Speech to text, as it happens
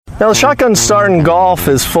Now, the shotgun start in golf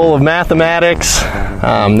is full of mathematics.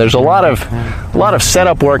 There's a lot of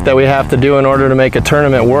setup work that we have to do in order to make a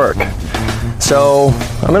tournament work. So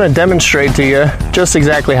I'm going to demonstrate to you just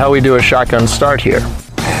exactly how we do a shotgun start here.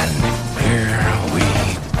 And here we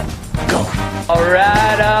go. All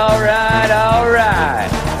right.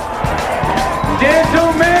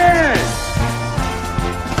 Gentlemen,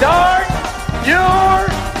 start your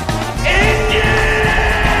engine!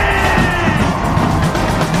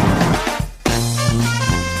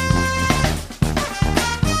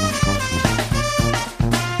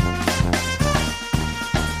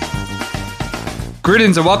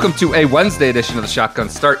 Greetings and welcome to a Wednesday edition of the Shotgun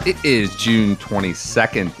Start. It is June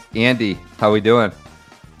 22nd. Andy, how we doing?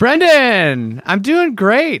 Brendan, I'm doing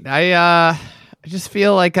great. I just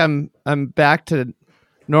feel like I'm back to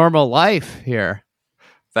normal life here.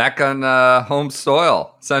 Back on home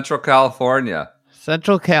soil, Central California.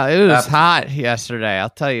 Central Cal. It was hot yesterday. I'll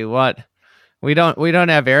tell you what. We don't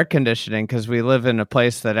have air conditioning because we live in a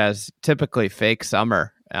place that has typically fake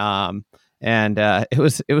summer. And it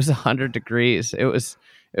was 100 degrees. It was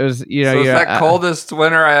So is that coldest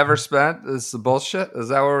winter I ever spent? Is the bullshit? Is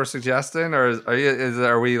that what we're suggesting, or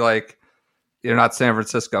are we like you're not San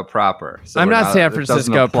Francisco proper? So I'm not San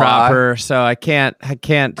Francisco proper, so I can't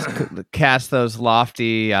cast those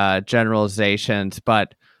lofty generalizations.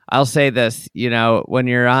 But I'll say this: when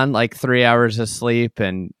you're on like 3 hours of sleep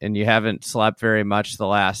and you haven't slept very much the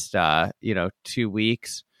last 2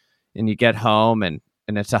 weeks, and you get home and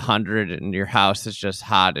it's 100 and your house is just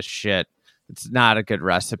hot as shit. It's not a good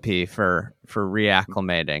recipe for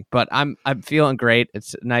reacclimating, but I'm feeling great.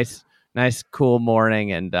 It's a nice cool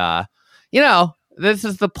morning. And, this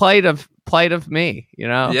is the plight of me,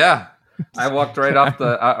 Yeah. I walked right off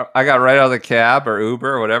I got right out of the cab or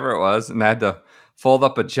Uber or whatever it was. And I had to fold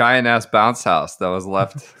up a giant ass bounce house that was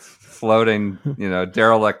left floating,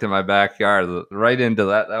 derelict in my backyard right into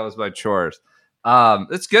that. That was my chores.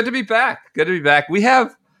 It's good to be back.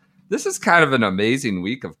 This is kind of an amazing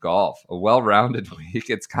week of golf, a well-rounded week.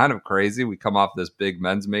 It's kind of crazy. We come off this big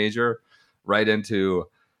men's major right into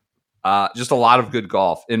just a lot of good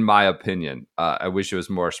golf, in my opinion. I wish it was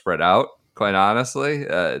more spread out, quite honestly.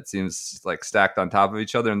 It seems like stacked on top of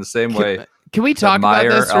each other in the same way. Can we talk about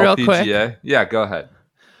this real LPGA. quick? Yeah, go ahead.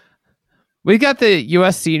 We got the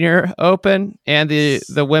U.S. Senior Open and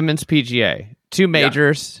the Women's PGA, two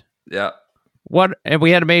majors. Yeah. And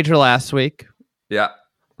we had a major last week. Yeah.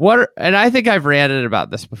 And I think I've ranted about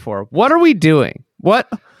this before. What are we doing?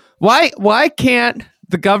 Why can't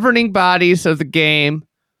the governing bodies of the game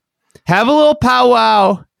have a little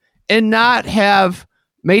powwow and not have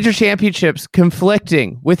major championships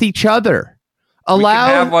conflicting with each other? We can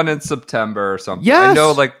have one in September or something. Yes. I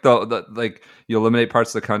know, like the you eliminate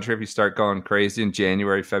parts of the country if you start going crazy in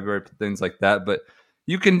January, February, things like that. But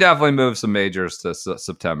you can definitely move some majors to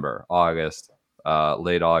September, August.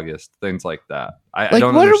 Late August, things like that. I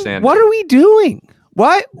don't understand. What are we doing?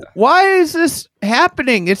 Why is this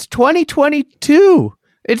happening? It's 2022.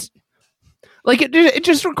 It's like it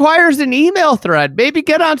just requires an email thread. Maybe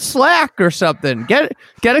get on Slack or something. Get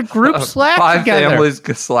a group Slack together. Families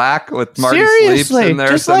Slack with Marty Sleeps in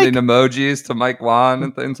there sending emojis to Mike Wan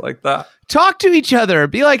and things like that. Talk to each other.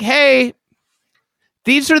 Be like, hey,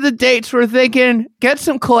 these are the dates we're thinking. Get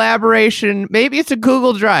some collaboration. Maybe it's a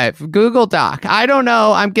Google Drive, Google Doc. I don't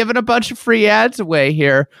know. I'm giving a bunch of free ads away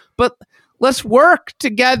here, but let's work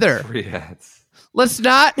together. Free ads. Let's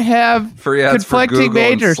not have free ads conflicting for Google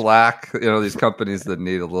majors. And Slack. These companies that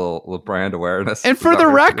need a little brand awareness. And for the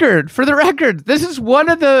record, this is one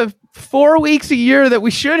of the 4 weeks a year that we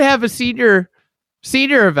should have a senior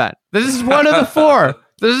event. This is one of the 4.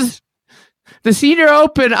 This is the Senior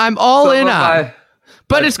Open. I'm all in on.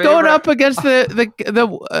 But it's going up against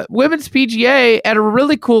the Women's PGA at a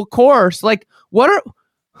really cool course. Like,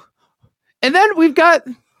 and then we got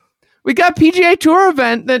PGA Tour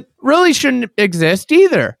event that really shouldn't exist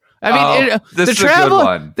either. I mean, the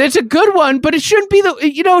travel, it's a good one, but it shouldn't be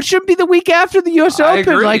the week after the U.S.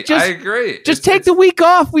 Open. I agree. Just take the week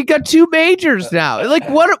off. We got 2 majors now. Like,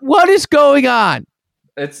 what is going on?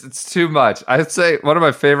 It's too much. I'd say one of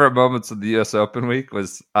my favorite moments of the U.S. Open week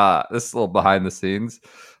was this is a little behind the scenes.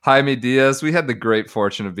 Jaime Diaz, we had the great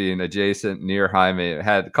fortune of being adjacent near Jaime. It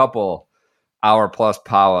had a couple hour-plus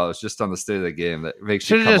powwows just on the state of the game that makes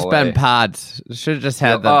you come away. Should have just been pods. Should have just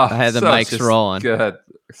had the mics rolling. Good.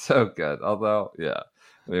 So good. Although, yeah.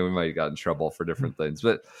 I mean, we might have gotten in trouble for different things.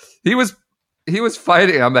 But he was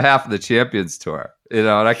fighting on behalf of the Champions Tour. And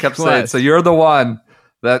I kept saying, so you're the one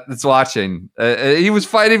that's watching. He was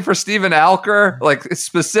fighting for Stephen Alker, like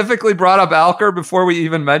specifically brought up Alker before we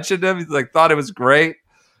even mentioned him. He's like, thought it was great.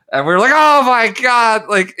 And we were like, oh my God.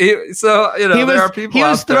 Like, there are people he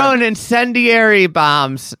was out there. throwing incendiary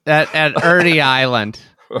bombs at Ernie Island.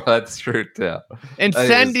 Well, that's true too.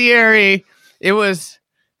 Incendiary. It was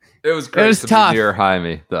great to tough. be near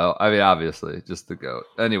Jaime, though. I mean, obviously, just the GOAT.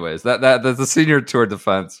 Anyways, that the senior tour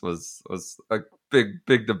defense was a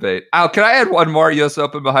big debate. Al, can I add one more U.S.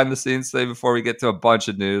 Open behind the scenes thing before we get to a bunch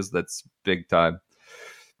of news that's big time?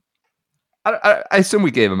 I assume we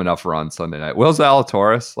gave him enough run Sunday night. Will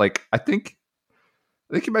Zalatoris, I think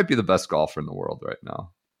he might be the best golfer in the world right now.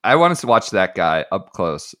 I wanted to watch that guy up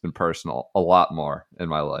close and personal a lot more in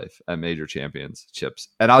my life at major championships.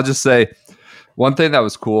 And I'll just say one thing that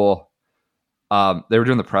was cool. They were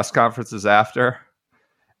doing the press conferences after,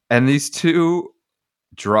 and these two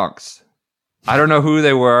drunks, I don't know who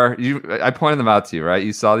they were. I pointed them out to you, right?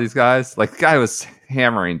 You saw these guys? The guy was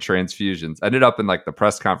hammering transfusions. Ended up in the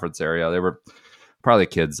press conference area. They were probably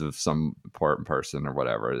kids of some important person or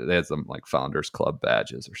whatever. They had some Founders Club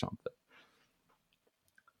badges or something.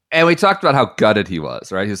 And we talked about how gutted he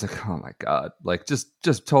was, right? He was like, oh my God, just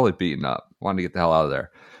totally beaten up. Wanted to get the hell out of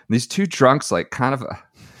there. And these two drunks,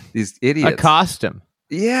 these idiots. Accost him.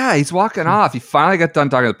 Yeah, he's walking off. He finally got done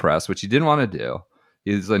talking to the press, which he didn't want to do.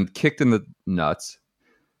 He's then kicked in the nuts.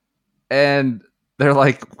 And they're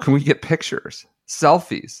like, can we get pictures,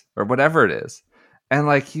 selfies, or whatever it is? And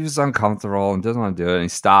he was uncomfortable and doesn't want to do it. And he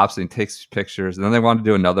stops and he takes pictures. And then they want to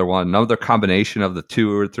do another one, another combination of the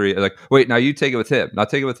two or three. Wait, now you take it with him. Now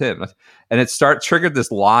take it with him. And it triggered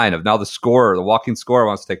this line of now the walking scorer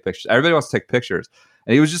wants to take pictures. Everybody wants to take pictures.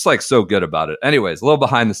 And he was just so good about it. Anyways, a little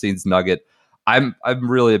behind the scenes nugget. I'm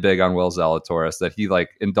really big on Will Zalatoris, that he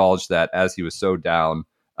indulged that as he was so down,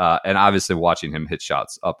 and obviously watching him hit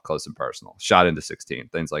shots up close and personal, shot into 16,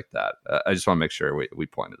 things like that. I just want to make sure we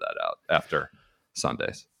pointed that out after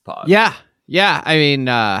Sunday's pod. Yeah. I mean,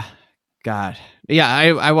 God, yeah.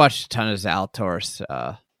 I watched a ton of Zalatoris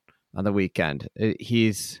on the weekend.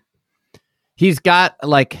 He's got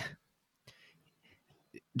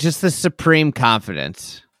just the supreme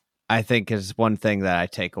confidence. I think is one thing that I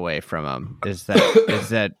take away from him is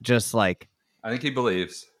that just I think he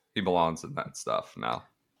believes he belongs in that stuff now,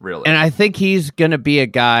 really. And I think he's going to be a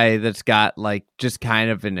guy that's got just kind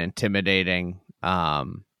of an intimidating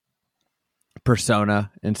persona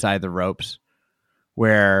inside the ropes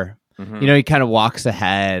where, he kind of walks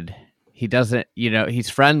ahead. He doesn't, he's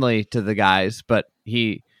friendly to the guys, but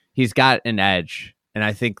he's got an edge. And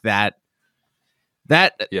I think that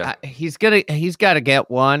he's got to get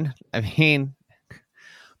one. I mean,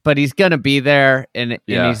 but he's going to be there, and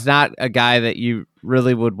he's not a guy that you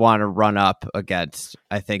really would want to run up against.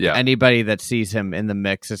 I think anybody that sees him in the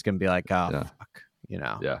mix is going to be like, oh, fuck,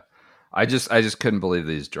 Yeah. I just couldn't believe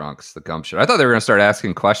these drunks, the gumption. I thought they were going to start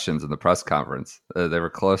asking questions in the press conference. They were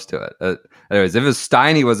close to it. Anyways, if it was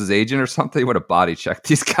Steiny was his agent or something, he would have body checked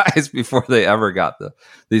these guys before they ever got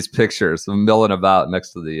these pictures of milling about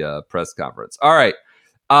next to the press conference. All right.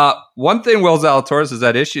 One thing Will Zalatoris has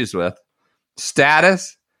had issues with,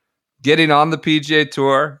 status, getting on the PGA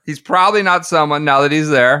Tour. He's probably not someone, now that he's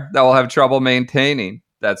there, that will have trouble maintaining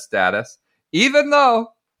that status, even though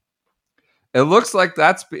it looks like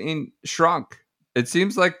that's being shrunk. It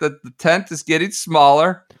seems like the tent is getting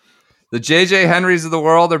smaller. The JJ Henrys of the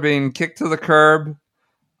world are being kicked to the curb.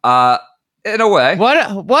 In a way.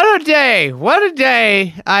 What a day. What a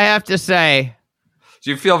day, I have to say.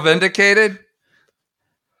 Do you feel vindicated?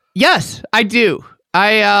 Yes, I do.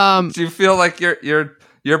 Do you feel like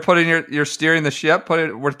you're putting you're steering the ship?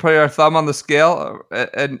 We're putting our thumb on the scale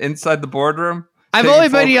and inside the boardroom? I've only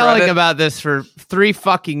been yelling about this for 3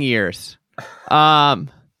 fucking years.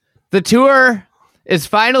 The tour is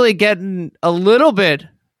finally getting a little bit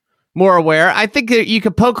more aware. I think that you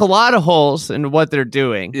could poke a lot of holes in what they're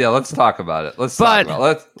doing. Yeah, let's talk about it. This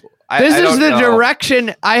is the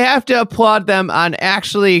direction. I have to applaud them on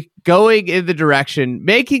actually going in the direction,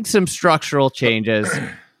 making some structural changes.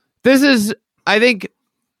 This is, I think,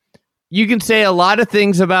 you can say a lot of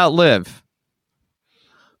things about LIV,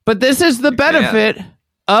 but this is the benefit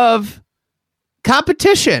of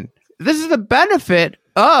competition. This is the benefit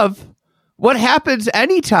of what happens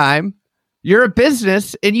anytime you're a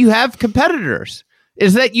business and you have competitors,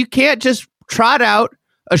 is that you can't just trot out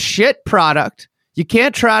a shit product. You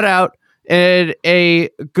can't trot out a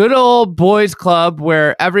good old boys club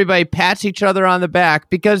where everybody pats each other on the back,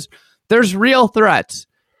 because there's real threats.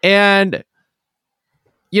 And,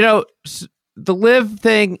 the LIV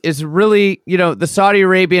thing is really, the Saudi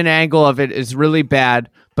Arabian angle of it is really bad.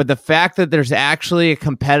 But the fact that there's actually a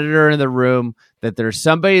competitor in the room, that there's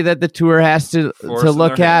somebody that the tour has to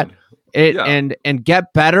look at and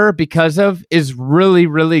get better because of, is really,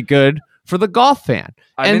 really good for the golf fan.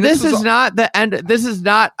 I mean, this is not the end. This is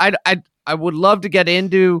not. I would love to get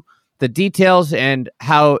into the details and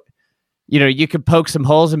how you could poke some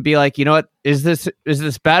holes and be like, you know what, is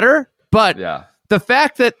this better? But the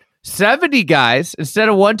fact that 70 guys instead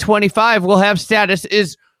of 125 will have status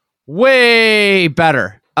is way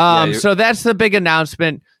better. So that's the big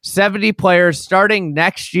announcement. 70 players starting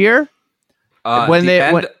next year.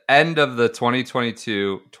 End of the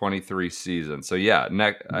 2022-23 season. So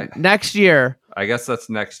next year. I guess that's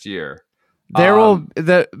next year. There will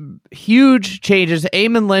the huge changes.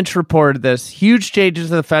 Eamon Lynch reported this. Huge changes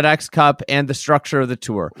to the FedEx Cup and the structure of the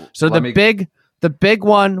tour. So the big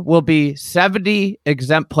one will be 70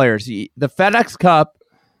 exempt players. The FedEx Cup,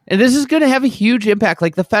 and this is going to have a huge impact.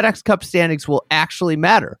 Like the FedEx Cup standings will actually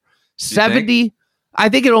matter. 70. I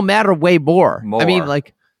think it'll matter way more. I mean,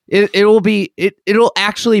 like it'll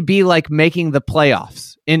actually be like making the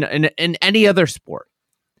playoffs in any other sport,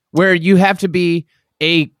 where you have to be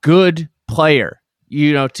a good player,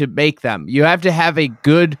 to make them. You have to have a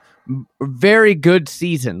good, very good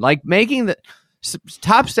season, like making the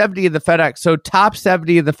top 70 of the FedEx. So top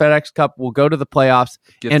 70 of the FedEx Cup will go to the playoffs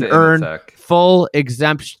and earn full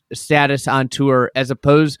exempt status on tour as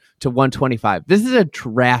opposed to 125. This is a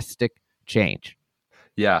drastic change.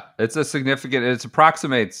 Yeah, it's a significant. It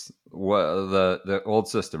approximates the old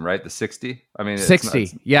system, right? The 60. I mean,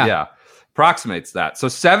 60. Yeah, approximates that. So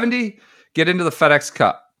 70 get into the FedEx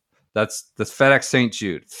Cup. That's the FedEx St.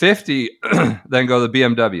 Jude. 50 then go to the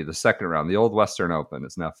BMW, the second round. The old Western Open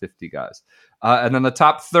is now 50 guys, and then the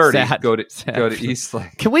top 30 go to East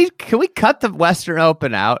Lake. Can we cut the Western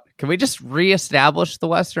Open out? Can we just reestablish the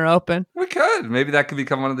Western Open? We could. Maybe that could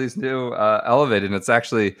become one of these new elevated. And it's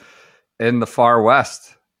actually in the far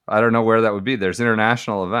west. I don't know where that would be. There's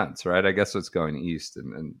international events, right? I guess it's going east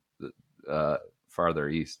and farther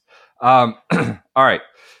east. All right.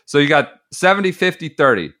 So you got 70, 50,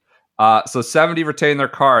 30. So 70 retain their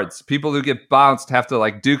cards. People who get bounced have to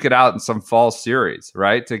like duke it out in some fall series,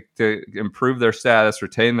 right? To improve their status,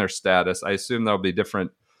 retain their status. I assume there'll be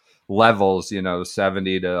different levels,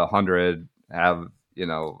 70 to 100 have,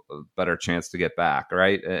 a better chance to get back,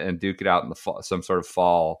 right? And duke it out in the fall, some sort of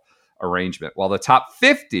fall arrangement. While the top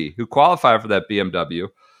 50 who qualify for that BMW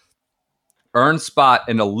earn spot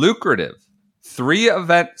in a lucrative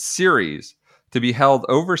 3-event series to be held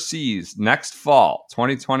overseas next fall,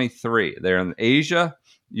 2023. They're in Asia,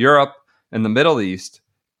 Europe, and the Middle East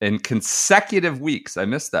in consecutive weeks. I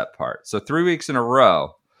missed that part. So 3 weeks in a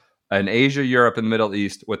row in Asia, Europe, and the Middle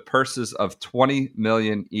East with purses of $20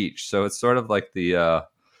 million each. So it's sort of like the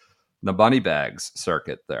money bags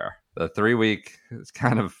circuit there. The 3-week is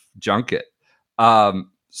kind of junket.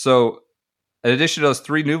 So in addition to those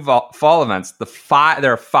 3 new fall events,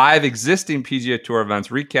 there are 5 existing PGA Tour events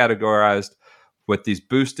recategorized with these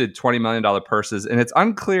boosted $20 million purses. And it's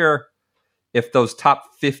unclear if those top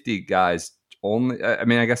 50 guys only, I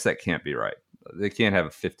mean, I guess that can't be right. They can't have a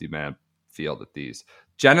 50-man field at these.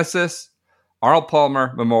 Genesis, Arnold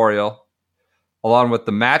Palmer Memorial, along with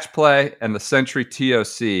the Match Play and the Century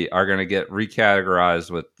TOC are going to get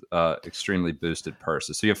recategorized with extremely boosted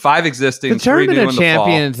purses. So you have 5 existing. The Tournament of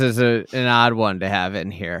Champions is an odd one to have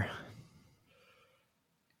in here.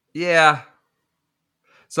 Yeah.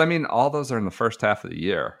 So, I mean, all those are in the first half of the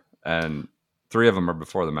year, and 3 of them are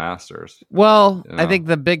before the Masters. Well, I think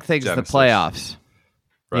the big thing is the playoffs.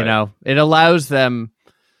 Right. It allows them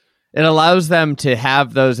to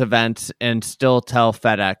have those events and still tell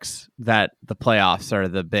FedEx that the playoffs are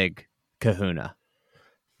the big kahuna.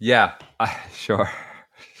 Yeah, sure.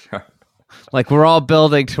 Like we're all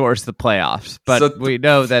building towards the playoffs, but we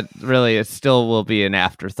know that really it still will be an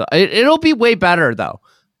afterthought. It'll be way better, though.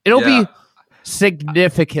 It'll be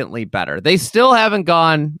significantly better. They still haven't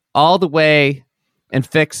gone all the way and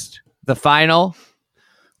fixed the final,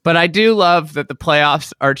 but I do love that the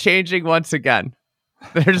playoffs are changing once again.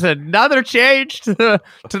 There's another change to the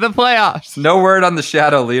playoffs. No word on the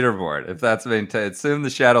shadow leaderboard. If that's maintained, assume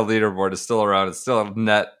the shadow leaderboard is still around. It's still a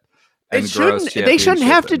net and gross. They shouldn't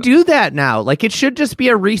have to do that now. Like it should just be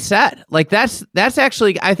a reset. Like that's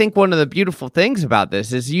actually, I think, one of the beautiful things about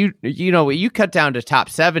this is you cut down to top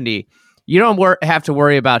 70. You don't have to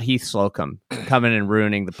worry about Heath Slocum coming and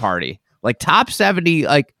ruining the party. Like top 70,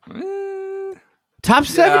 top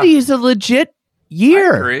 70 is a legit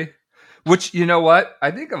year. I agree. Which, you know what?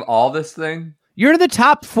 I think of all this thing, you're the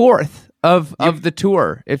top 4th of the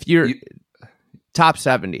tour if you're top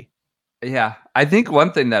 70. Yeah. I think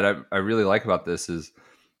one thing that I really like about this is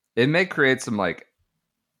it may create some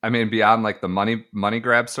beyond like the money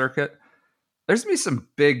grab circuit, there's going to be some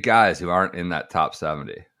big guys who aren't in that top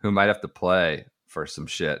 70 who might have to play for some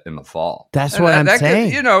shit in the fall. That's what I'm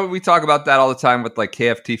saying. We talk about that all the time with like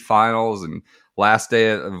KFT finals and last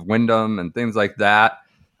day of Wyndham and things like that.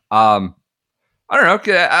 I don't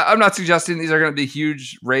know. I'm not suggesting these are going to be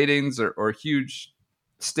huge ratings or huge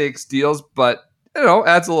stakes deals, but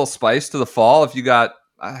adds a little spice to the fall. If you got,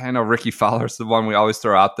 I know Ricky Fowler's the one we always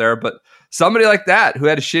throw out there, but somebody like that who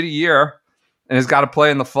had a shitty year and has got to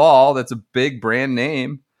play in the fall, that's a big brand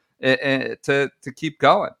name to keep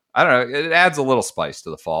going. I don't know. It adds a little spice to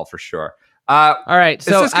the fall for sure. All right.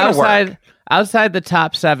 So outside the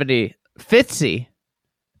top 70, Fitzy,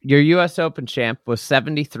 your U.S. Open champ, was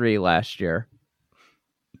 73 last year.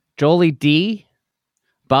 Jolie D,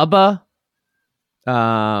 Bubba,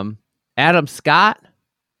 Adam Scott.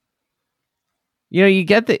 You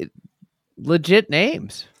get the legit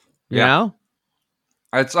names. You know?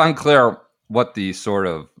 It's unclear what the sort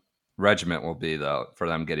of regiment will be, though, for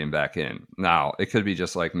them getting back in. Now, it could be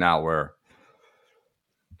just like now where,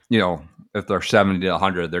 if they're 70 to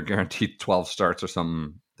 100, they're guaranteed 12 starts or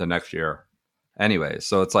something the next year anyway.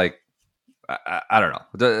 So it's like, I don't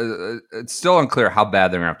know. It's still unclear how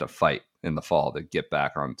bad they're going to have to fight in the fall to get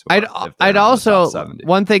back on tour. I'd also,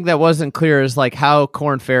 one thing that wasn't clear is like how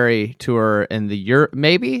Korn Ferry Tour and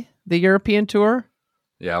maybe the European Tour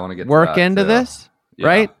I want to get work into this,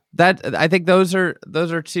 right? That I think those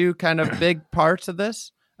are two kind of big parts of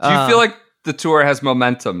this. Do you feel like the tour has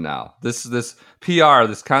momentum now? This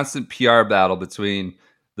constant PR battle between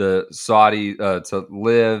the Saudi to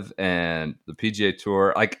live and the PGA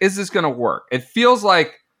Tour. Like, is this going to work? It feels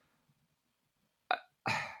like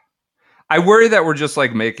I worry that we're just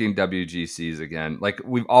like making WGCs again. Like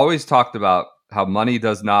we've always talked about how money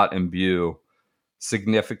does not imbue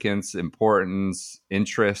significance, importance,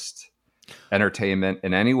 interest, entertainment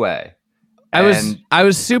in any way. I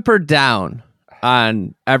was super down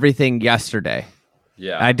on everything yesterday.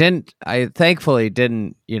 Yeah. I thankfully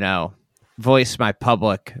didn't, voice my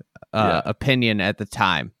public opinion at the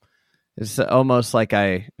time. It's almost like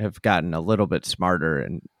I have gotten a little bit smarter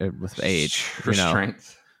and with age,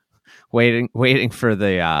 strength. Waiting for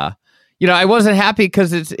the I wasn't happy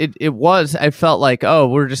because I felt like, oh,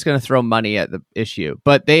 we're just going to throw money at the issue.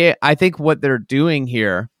 But I think what they're doing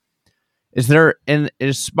here is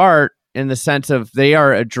smart in the sense of they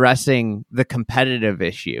are addressing the competitive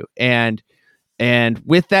issue. And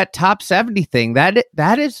with that top 70 thing, that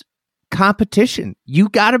is competition. You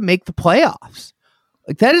got to make the playoffs.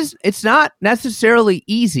 Like it's not necessarily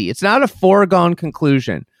easy. It's not a foregone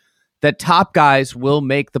conclusion that top guys will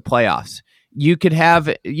make the playoffs. You could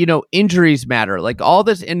have, injuries matter, like all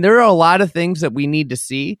this. And there are a lot of things that we need to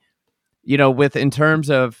see, in terms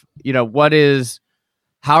of,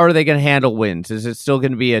 how are they going to handle wins? Is it still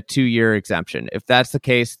going to be a 2-year exemption? If that's the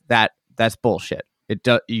case, that's bullshit.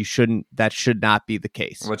 That should not be the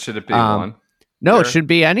case. What should it be? One? No, it should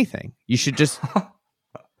be anything. You should just a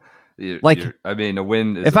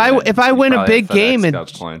win. If I win a big game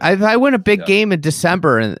game in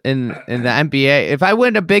December in the NBA, if I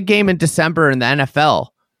win a big game in December in the NFL,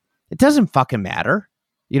 it doesn't fucking matter.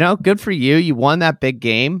 Good for you. You won that big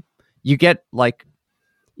game. You get with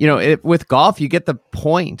golf, you get the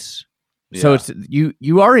points. Yeah. So it's you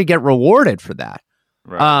already get rewarded for that.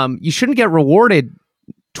 Right. You shouldn't get rewarded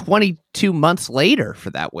 22 months later for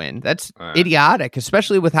that win. That's idiotic,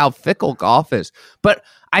 especially with how fickle golf is. But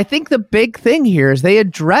I think the big thing here is this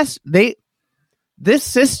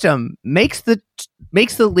system makes the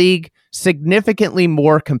league significantly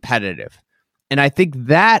more competitive. And I think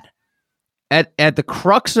that at the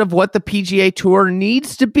crux of what the PGA Tour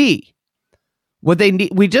needs to be, what they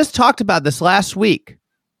need, we just talked about this last week.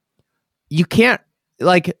 You can't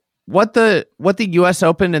what the US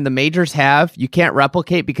Open and the majors have, you can't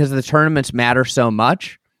replicate because the tournaments matter so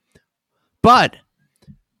much. But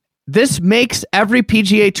this makes every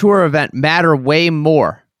PGA Tour event matter way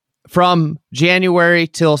more from January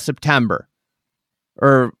till September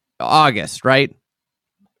or August, right?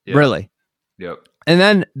 Yep. Really. Yep. And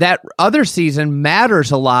then that other season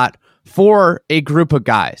matters a lot for a group of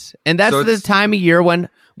guys. And that's the time of year when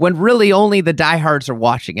really only the diehards are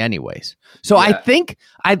watching anyways. So I think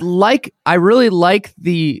I really like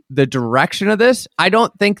the direction of this. I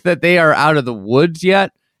don't think that they are out of the woods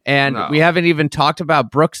yet. And we haven't even talked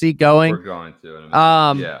about Brooksy going. We're going to in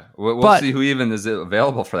a minute. We'll see who even is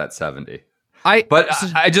available for that 70. I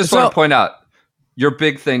just want to point out, your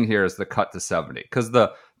big thing here is the cut to 70. Because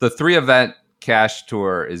the 3-event cash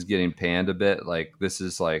tour is getting panned a bit. Like, this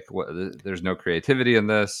is there's no creativity in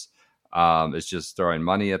this. It's just throwing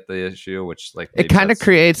money at the issue, which it kind of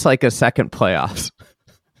creates like a second playoffs.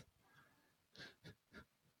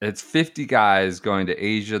 It's 50 guys going to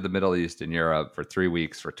Asia, the Middle East, and Europe for 3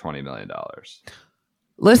 weeks for $20 million.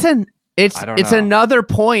 Listen, it's another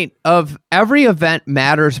point of every event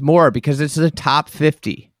matters more because it's the top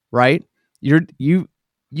 50, right? You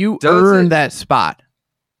earn that spot.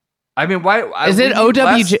 I mean, why is it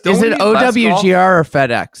OWGR or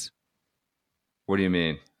FedEx? What do you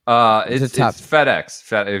mean? It's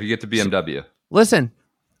FedEx. If you get to BMW. Listen,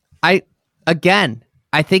 I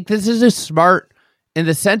think this is a smart, in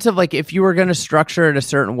the sense of like, if you were going to structure it a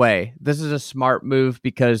certain way, this is a smart move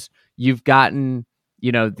because you've gotten,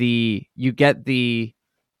 effectively,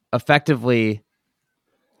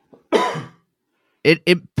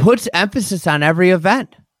 it puts emphasis on every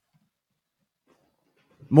event.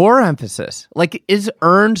 More emphasis, like, is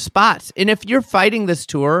earned spots. And if you're fighting this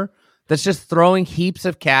tour that's just throwing heaps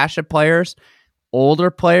of cash at players, older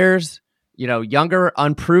players, younger,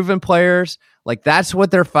 unproven players, like, that's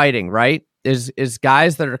what they're fighting, right? Is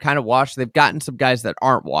guys that are kind of washed. They've gotten some guys that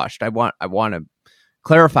aren't washed. I want to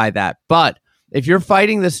clarify that. But if you're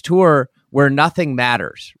fighting this tour where nothing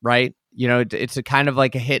matters, right? It's a kind of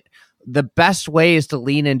like a hit. The best way is to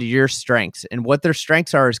lean into your strengths, and what their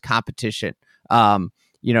strengths are is competition.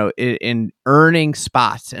 In earning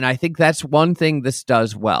spots, and I think that's one thing this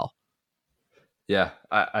does well. Yeah,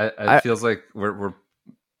 I feels like we're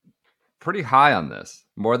pretty high on this.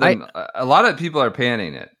 More than a lot of people are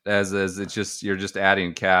panning it as it's just, you're just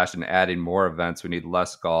adding cash and adding more events. We need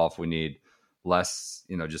less golf. We need less,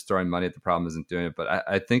 just throwing money at the problem isn't doing it. But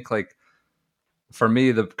I think, like, for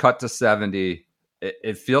me, the cut to 70,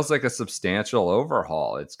 it feels like a substantial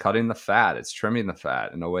overhaul. It's cutting the fat. It's trimming the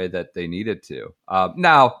fat in a way that they needed to.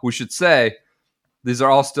 Now, we should say these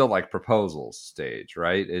are all still like proposals stage,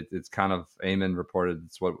 right? It's kind of, Eamon reported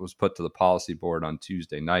it's what was put to the policy board on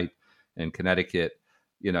Tuesday night in Connecticut.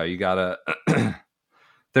 You gotta,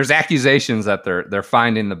 there's accusations that they're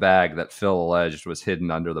finding the bag that Phil alleged was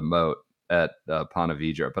hidden under the moat at Ponte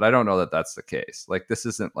Vedra, but I don't know that that's the case. Like, this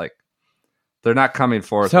isn't like, they're not coming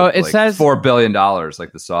forth. So with, it like, says $4 billion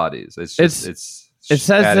like the Saudis. It's just it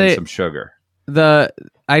says adding some sugar.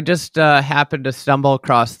 I just happened to stumble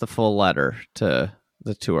across the full letter to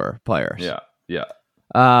the tour players. Yeah.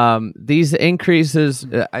 These increases,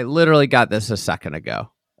 I literally got this a second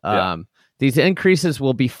ago. These increases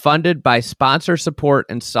will be funded by sponsor support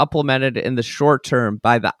and supplemented in the short term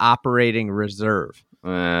by the operating reserve.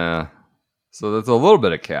 So that's a little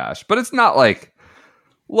bit of cash, but it's not like,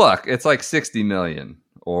 look, it's like 60 million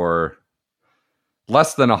or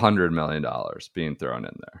less than $100 million being thrown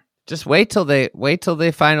in there. Just wait till they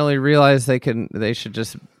finally realize they should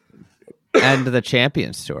just end the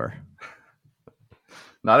Champions Tour.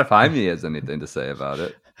 Not if Jaime has anything to say about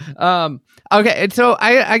it. Okay, and so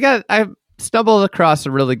I stumbled across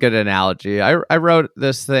a really good analogy. I wrote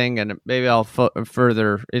this thing, and maybe I'll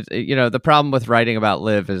further. The problem with writing about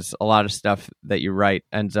Live is a lot of stuff that you write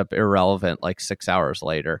ends up irrelevant like 6 hours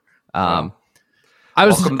later. Welcome to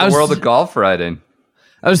the world of golf writing.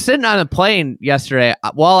 I was sitting on a plane yesterday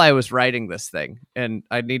while I was writing this thing, and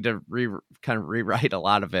I need to kind of rewrite a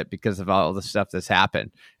lot of it because of all the stuff that's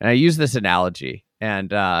happened. And I use this analogy, and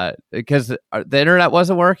because the internet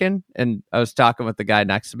wasn't working, and I was talking with the guy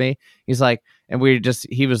next to me. He's like,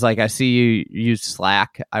 he was like, I see you use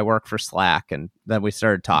Slack. I work for Slack. And then we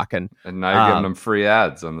started talking. And now you're giving them free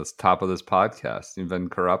ads on this top of this podcast. You've been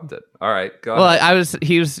corrupted. All right, go ahead.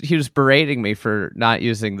 He was berating me for not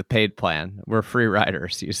using the paid plan. We're free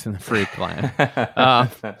riders using the free plan.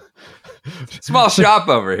 Small shop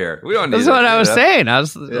over here. We don't need. That's what I was saying. I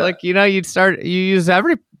was like, you use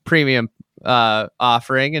every premium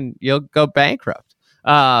offering and you'll go bankrupt.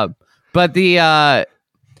 But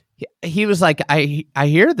he was like, I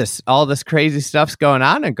hear all this crazy stuff's going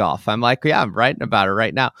on in golf. I'm like, yeah, I'm writing about it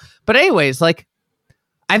right now. But anyways, like,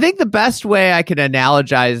 I think the best way I could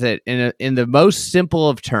analogize it in the most simple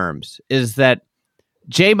of terms is that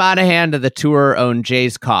Jay Monahan of the tour owned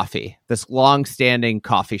Jay's Coffee, this long-standing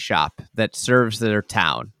coffee shop that serves their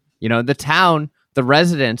town. The town, the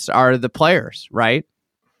residents are the players, right?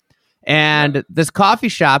 And this coffee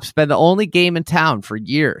shop's been the only game in town for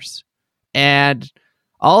years. And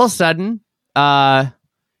all of a sudden,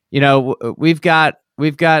 we've got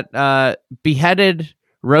Beheaded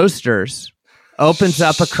Roasters opens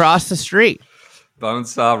up across the street.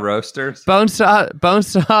 Bonesaw Roasters?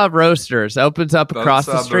 Bonesaw Roasters opens up across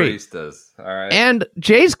the street. Baristas. All right. And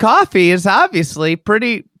Jay's Coffee is obviously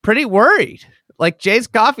pretty worried. Like, Jay's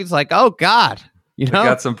Coffee's like, oh God. They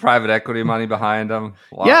got some private equity money behind them.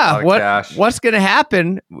 A lot of cash. What's going to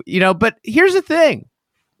happen? But here's the thing.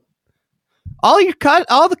 All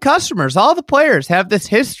the customers, all the players have this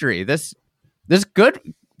history, this good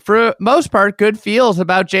for most part, good feels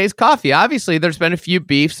about Jay's Coffee. Obviously, there's been a few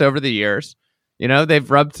beefs over the years. You know, they've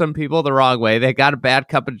rubbed some people the wrong way. They got a bad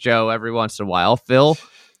cup of Joe every once in a while. Phil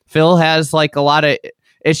has like a lot of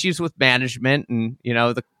issues with management and, you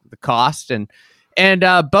know, the cost. And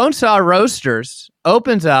Bonesaw Roasters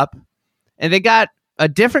opens up and they got a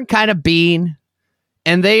different kind of bean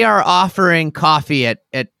and they are offering coffee at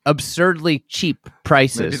absurdly cheap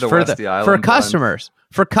prices for customers. Blend.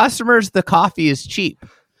 For customers, the coffee is cheap.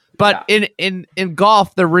 But in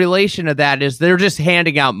golf, the relation of that is they're just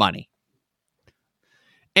handing out money.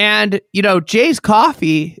 And, you know, Jay's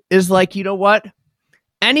Coffee is like, you know what?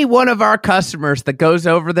 Any one of our customers that goes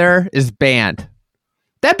over there is banned.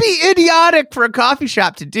 That'd be idiotic for a coffee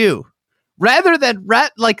shop to do. Rather than,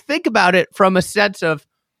 think about it from a sense of,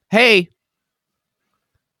 hey,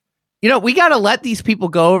 you know, we got to let these people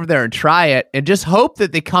go over there and try it and just hope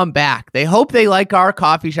that they come back. They hope they like our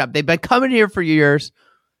coffee shop. They've been coming here for years.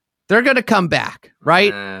 They're going to come back,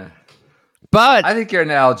 right? But I think your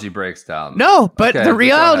analogy breaks down. No, but the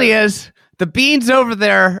reality is the beans over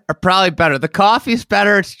there are probably better. The coffee's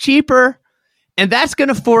better. It's cheaper. And that's going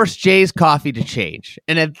to force Jay's Coffee to change.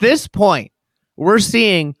 And at this point, we're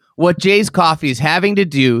seeing what Jay's Coffee is having to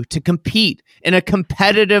do to compete in a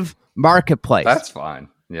competitive marketplace. That's fine.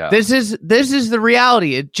 Yeah. This is the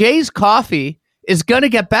reality. Jay's Coffee is going to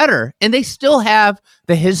get better. And they still have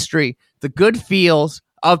the history, the good feels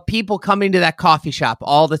of people coming to that coffee shop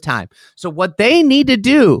all the time. So what they need to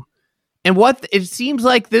do, and what it seems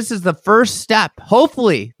like this is the first step,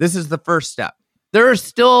 hopefully this is the first step. There are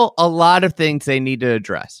still a lot of things they need to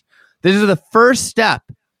address. This is the first step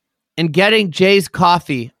in getting Jay's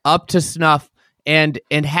Coffee up to snuff and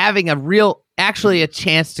having actually a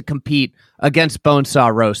chance to compete against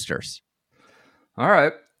Bonesaw Roasters. All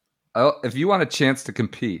right. If you want a chance to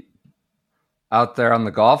compete out there on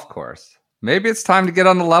the golf course, maybe it's time to get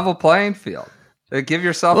on the level playing field. Give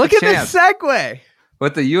yourself a chance. Look at the segue.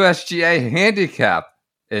 With the USGA handicap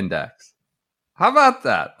index. How about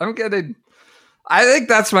that? I think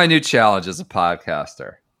that's my new challenge as a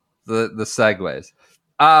podcaster. The segues.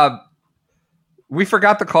 We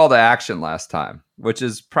forgot the call to action last time, which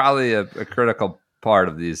is probably a critical part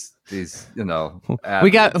of these we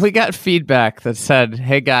got feedback that said,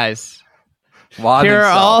 "Hey guys, Wad here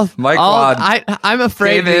himself. Mike Wad. I'm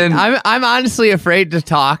afraid. I'm honestly afraid to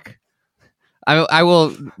talk. I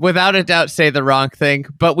will, without a doubt, say the wrong thing.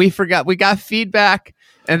 But we forgot. We got feedback,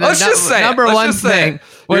 and the number one thing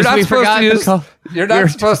was we forgot. You're not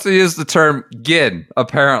supposed to use the term "gin."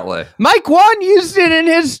 Apparently, Mike Wad used it in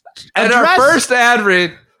his address. Our first ad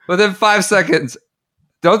read within 5 seconds.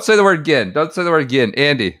 Don't say the word "gin." Don't say the word "gin."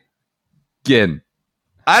 Andy, gin.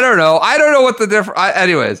 I don't know what the difference.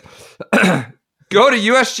 Anyways. Go to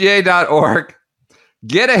usga.org,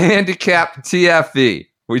 get a handicap TFE.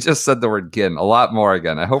 We just said the word "gin" a lot more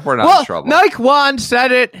again. I hope we're not in trouble. Mike Wan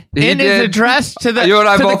said it his address to the, you and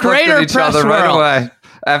I to both the greater looked at each press other world. right away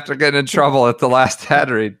after getting in trouble at the last ad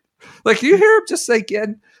read. Like, you hear him just say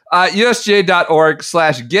 "gin"?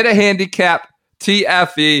 usga.org/get a handicap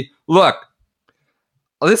TFE. Look,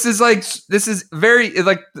 this is very,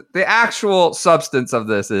 like, the actual substance of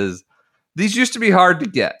this is, these used to be hard to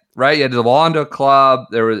get, right? You had the Wando Club.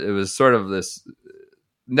 It was sort of this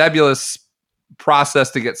nebulous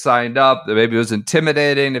process to get signed up. Maybe it was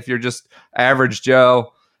intimidating if you're just average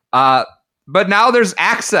Joe. But now there's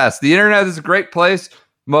access. The internet is a great place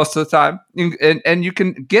most of the time. And you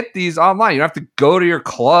can get these online. You don't have to go to your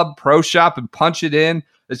club pro shop and punch it in.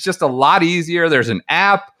 It's just a lot easier. There's an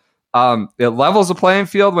app. It levels the playing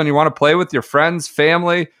field when you want to play with your friends,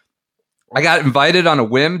 family. I got invited on a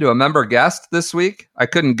whim to a member guest this week. I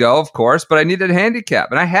couldn't go, of course, but I needed a handicap,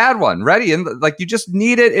 and I had one ready. And like, you just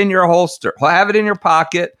need it in your holster. Have it in your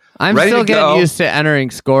pocket. I'm still getting used to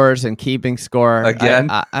entering scores and keeping score again.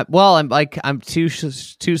 I'm two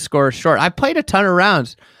scores short. I played a ton of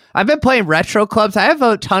rounds. I've been playing retro clubs. I have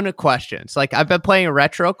a ton of questions. Like, I've been playing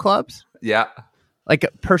retro clubs. Yeah, like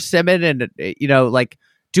Persimmon, and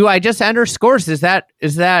do I just enter scores? Is that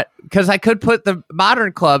because I could put the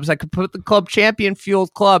modern clubs, I could put the club champion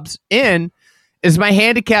fueled clubs in. Is my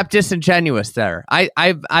handicap disingenuous there?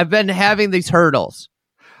 I've been having these hurdles.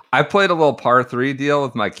 I played a little par 3 deal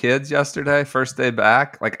with my kids yesterday, first day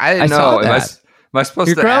back. Like, I didn't know. Am I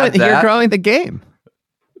supposed to add that? You're growing the game.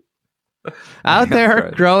 Out there,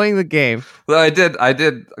 growing the game. Well, I did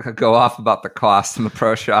go off about the cost in the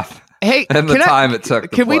pro shop. Hey, and the time it took.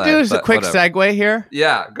 Can we do a quick segue here?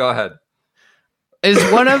 Yeah, go ahead. Is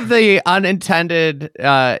one of the unintended,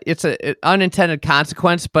 it's an unintended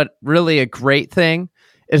consequence, but really a great thing,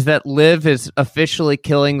 is that Liv is officially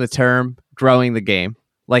killing the term growing the game.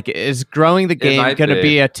 Like, is growing the game might going to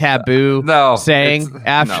be a taboo No, saying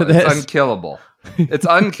after no, this? It's unkillable. It's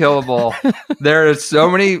unkillable. There are so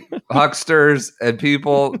many hucksters and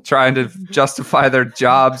people trying to justify their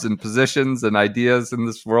jobs and positions and ideas in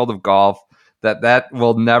this world of golf that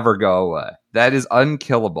will never go away. That is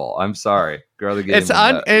unkillable. I'm sorry. Grow the game. It's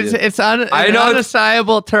an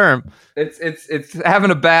unassignable term. It's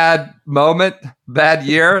having a bad moment, bad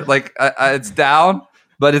year. Like it's down,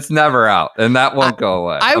 but it's never out, and that won't go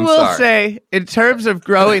away. I will say, in terms of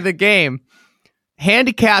growing the game,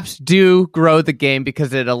 handicaps do grow the game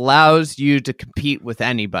because it allows you to compete with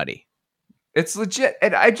anybody. It's legit.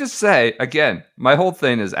 And I just say, again, my whole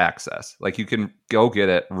thing is access. Like, you can go get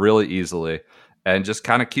it really easily and just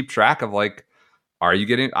kind of keep track of, like, are you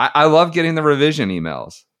getting... I love getting the revision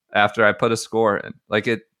emails after I put a score in. Like,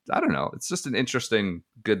 I don't know. It's just an interesting,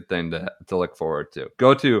 good thing to look forward to.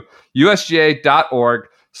 Go to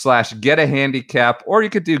usga.org/getahandicap, or you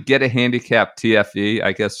could do get a handicap TFE.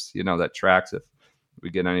 I guess, that tracks if we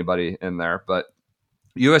get anybody in there. But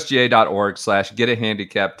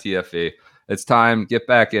usga.org/getahandicap TFE. It's time. Get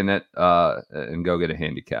back in it and go get a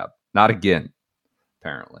handicap. Not again,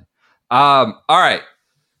 apparently. All right.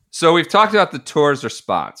 So we've talked about the tour's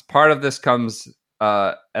response. Part of this comes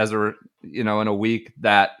as in a week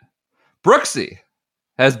that Brooksy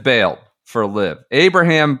has bailed for LIV.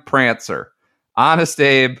 Abraham Prancer, Honest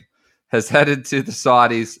Abe, has headed to the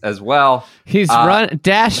Saudis as well. He's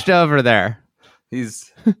dashed over there.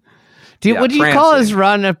 He's... Would you call his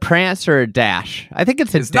run a prance or a dash? I think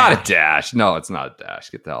it's dash. Not a dash. No, it's not a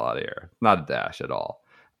dash. Get the hell out of here. Not a dash at all.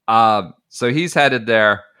 So he's headed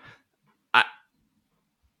there.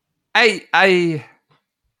 I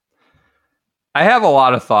have a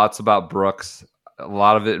lot of thoughts about Brooks. A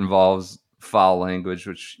lot of it involves foul language,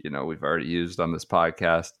 which we've already used on this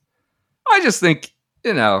podcast. I just think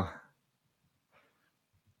he's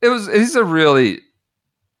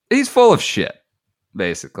full of shit.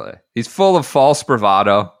 Basically, he's full of false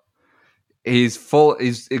bravado. He's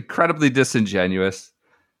incredibly disingenuous.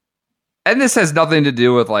 And this has nothing to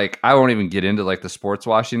do with, like, I won't even get into, like, the sports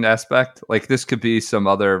washing aspect. Like, this could be some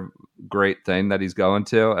other great thing that he's going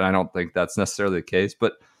to, and I don't think that's necessarily the case.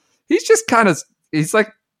 But he's just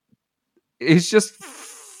he's just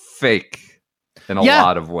fake in a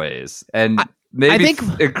lot of ways. And maybe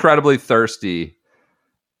incredibly thirsty.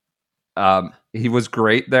 He was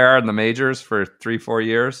great there in the majors for 3-4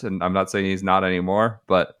 years, and I'm not saying he's not anymore,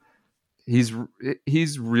 but he's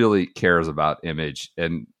really cares about image,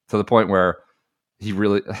 and to the point where he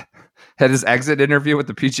really had his exit interview with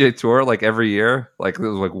the PGA Tour like every year. Like, it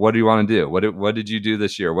was like, what do you want to do? What did you do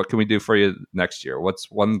this year? What can we do for you next year?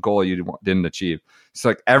 What's one goal you didn't achieve? It's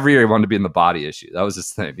like every year he wanted to be in the body issue. That was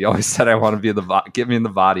his thing. He always said, I want to be get me in the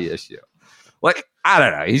body issue. Like, I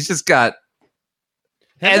don't know. He's just got...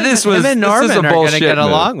 And him and Norman are going to get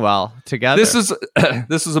along well together. This is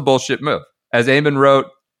a bullshit move. As Eamon wrote,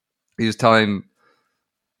 he was telling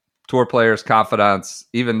tour players, confidants,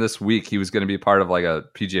 even this week, he was going to be part of like a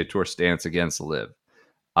PGA Tour stance against LIV.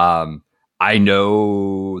 I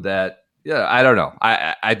know that, I don't know.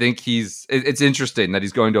 I think it's interesting that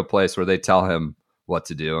he's going to a place where they tell him what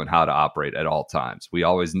to do and how to operate at all times. We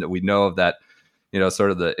know of that,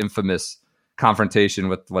 sort of the infamous confrontation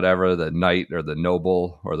with whatever the knight or the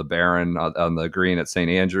noble or the baron on the green at St.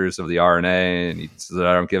 Andrews of the RNA, and he says,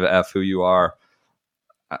 I don't give a F who you are.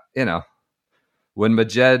 When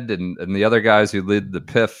Majed and the other guys who lead the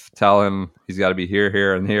PIF tell him he's got to be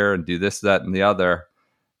here, and here, and do this, that, and the other,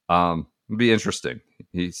 it'd be interesting.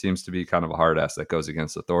 He seems to be kind of a hard ass that goes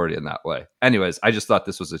against authority in that way. Anyways, I just thought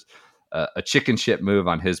this was a chicken shit move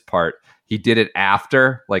on his part. He did it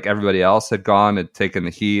after, like, everybody else had gone and taken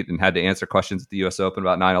the heat and had to answer questions at the U.S. Open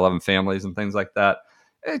about 9/11 families and things like that.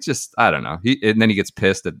 It just, I don't know. And then he gets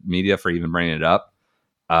pissed at media for even bringing it up.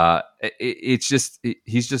 He's just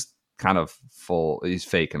kind of full. He's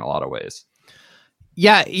fake in a lot of ways.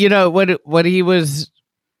 Yeah, what he was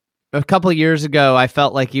a couple of years ago, I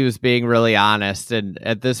felt like he was being really honest, and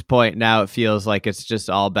at this point now it feels like it's just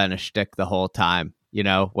all been a shtick the whole time.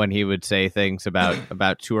 When he would say things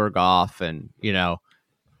about tour golf, and I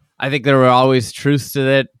think there were always truths to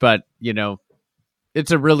it, but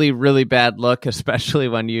it's a really, really bad look, especially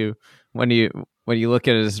when you look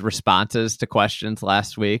at his responses to questions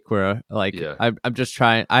last week, where I'm just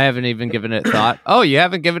trying. I haven't even given it thought. Oh, you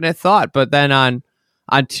haven't given it thought, but then on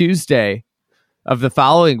Tuesday of the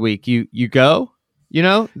following week, you go.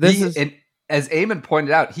 And as Eamon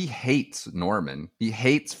pointed out, he hates Norman. He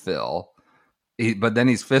hates Phil. But then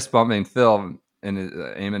he's fist bumping Phil, and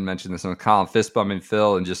Eamon mentioned this in the column, fist bumping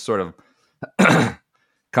Phil, and just sort of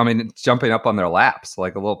jumping up on their laps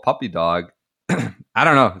like a little puppy dog. I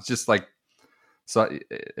don't know. It's just like, so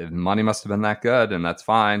money must have been that good, and that's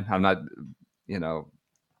fine. I'm not,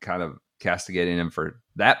 kind of castigating him for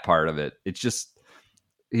that part of it. It's just,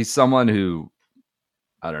 he's someone who,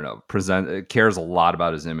 I don't know, cares a lot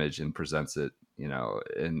about his image and presents it,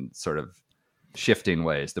 in sort of shifting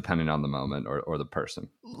ways depending on the moment or the person.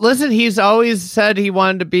 Listen, he's always said he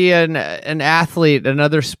wanted to be an athlete,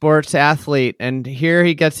 another sports athlete, and here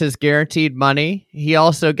he gets his guaranteed money. He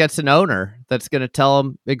also gets an owner that's going to tell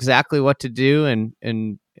him exactly what to do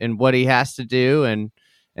and what he has to do and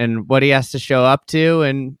what he has to show up to.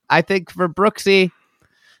 And I think for Brooksy,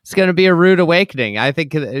 it's going to be a rude awakening. I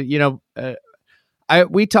think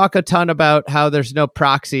we talk a ton about how there's no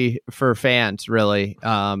proxy for fans really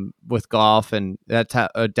with golf, and that's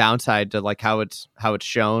a downside to like how it's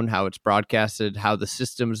shown, how it's broadcasted, how the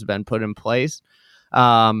system's been put in place.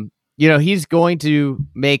 He's going to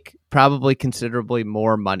make probably considerably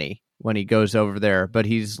more money when he goes over there, but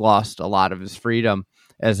he's lost a lot of his freedom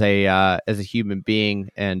as a human being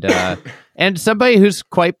and somebody who's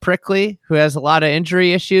quite prickly, who has a lot of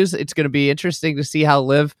injury issues. It's going to be interesting to see how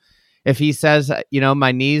Liv. If he says,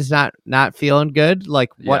 my knee's not feeling good, like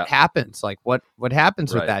what happens? Like what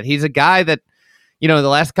happens with that? He's a guy that, the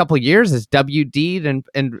last couple of years has WD'd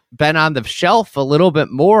and been on the shelf a little bit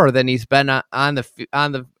more than he's been on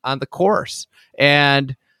the course.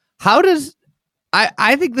 And how does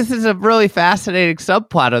I think this is a really fascinating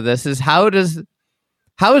subplot of this is how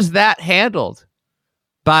is that handled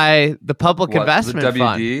by the public investment the WD?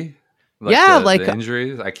 fund? The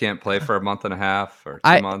injuries. I can't play for a month and a half or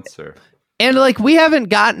 2 months, and we haven't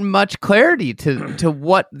gotten much clarity to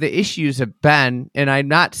what the issues have been. And I'm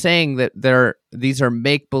not saying that these are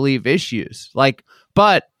make believe issues.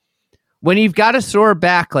 But when you've got a sore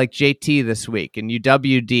back like JT this week and you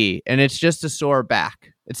WD, and it's just a sore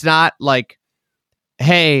back, it's not like,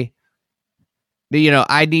 hey,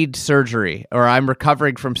 I need surgery or I'm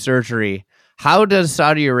recovering from surgery. How does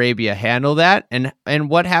Saudi Arabia handle that? And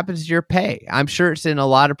what happens to your pay? I'm sure it's in a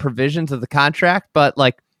lot of provisions of the contract, but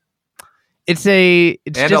it's a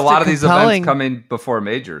lot of these events coming before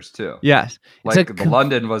majors too. Yes. The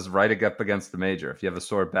London was right up against the major. If you have a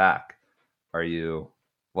sore back,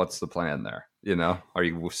 what's the plan there? Are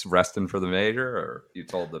you resting for the major or are you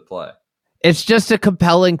told to play? It's just a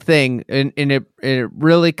compelling thing. And it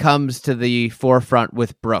really comes to the forefront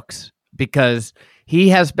with Brooks because he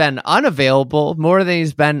has been unavailable more than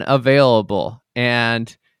he's been available.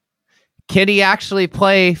 And can he actually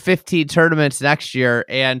play 15 tournaments next year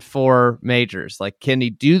and 4 majors? Can he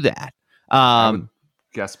do that? I would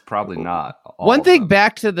guess probably not. One thing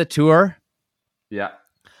back to the tour. Yeah.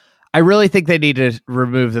 I really think they need to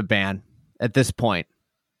remove the ban at this point.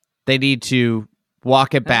 They need to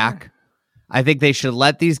walk it back. I think they should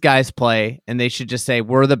let these guys play and they should just say,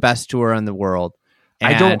 we're the best tour in the world.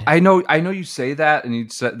 And I know you say that, and you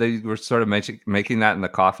said they were sort of making that in the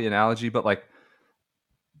coffee analogy, but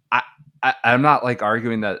I'm not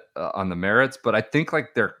arguing that on the merits, but I think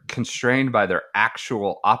they're constrained by their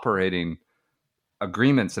actual operating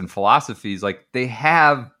agreements and philosophies. They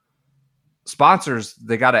have sponsors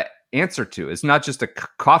they got to answer to. It's not just a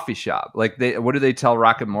coffee shop. What do they tell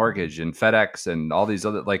Rocket Mortgage and FedEx and all these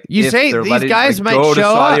other you say these guys might go to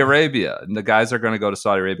show Saudi up. Arabia, and the guys are going to go to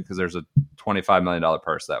Saudi Arabia because there's a $25 million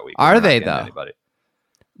purse that week. Are they though? Anybody.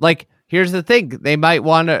 Here's the thing. They might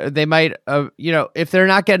want to, if they're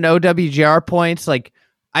not getting OWGR points,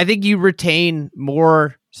 I think you retain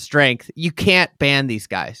more strength. You can't ban these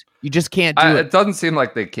guys. You just can't do it. It doesn't seem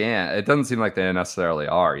like they can. It doesn't seem like they necessarily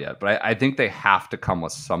are yet, but I think they have to come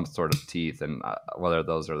with some sort of teeth, and whether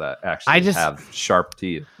those are that actually have sharp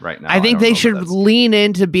teeth right now. I think they should lean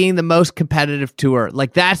into being the most competitive tour.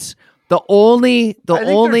 That's the only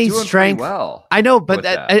strength. Well, I know, but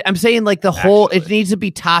I'm saying it needs to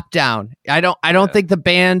be top down. I don't think the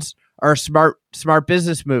bans are a smart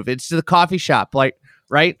business move. It's the coffee shop,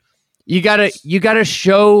 right? You gotta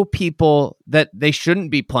show people that they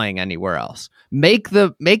shouldn't be playing anywhere else. Make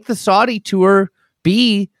the Saudi tour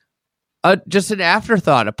be just an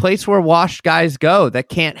afterthought, a place where washed guys go that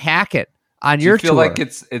can't hack it on your tour. Do you feel like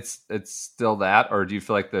it's still that, or do you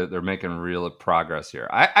feel like they're making real progress here?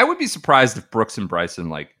 I would be surprised if Brooks and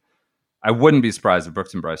Bryson I wouldn't be surprised if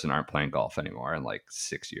Brooks and Bryson aren't playing golf anymore in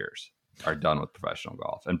 6 years, are done with professional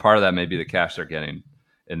golf, and part of that may be the cash they're getting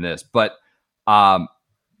in this, but.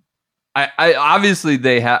 I obviously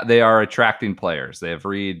they are attracting players. They have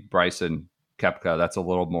Reed, Bryson, Koepka. That's a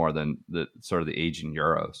little more than the sort of the aging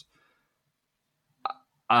Euros.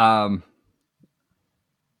 I'm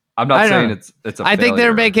not saying it's a I think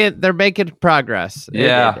failure. they're making progress.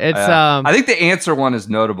 Yeah, it's I think the answer one is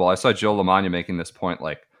notable. I saw Joe LaMagna making this point.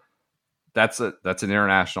 that's an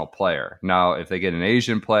international player. Now, if they get an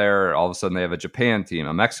Asian player, all of a sudden they have a Japan team,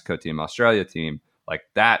 a Mexico team, Australia team, like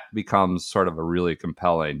that becomes sort of a really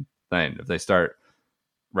compelling thing. If they start,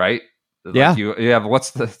 right? Yeah. Like you have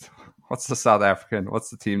what's the South African? What's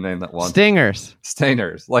the team name that won?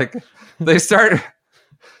 Stingers. Like they start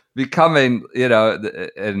becoming,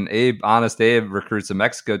 an Honest Abe recruits a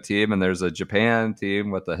Mexico team, and there's a Japan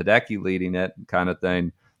team with a Hideki leading it, kind of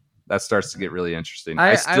thing. That starts to get really interesting.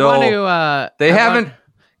 I want to. They haven't.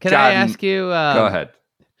 Can I ask you? Go ahead.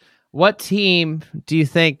 What team do you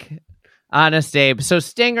think? Honest Abe. So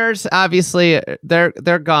Stingers, obviously,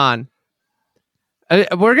 they're gone.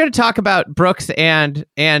 We're going to talk about Brooks and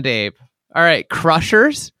Abe. All right,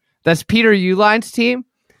 Crushers. That's Peter Uline's team.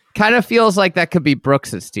 Kind of feels like that could be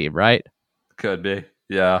Brooks's team, right? Could be,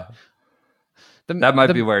 yeah. That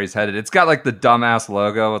might be where he's headed. It's got like the dumbass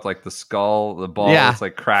logo with like the skull, the ball. Yeah, it's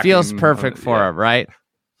like cracking. Feels perfect for him, right?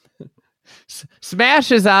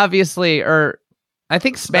 Smash is obviously, or I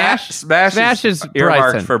think Smash is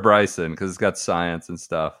earmarked Bryson. for Bryson because it's got science and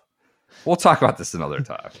stuff. We'll talk about this another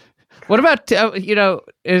time. What about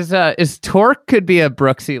is Torque could be a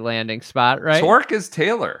Brooksy landing spot, right? Torque is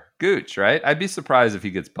Taylor Gooch, right? I'd be surprised if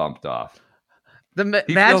he gets bumped off. The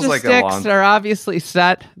Magistics are obviously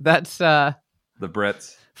set. That's the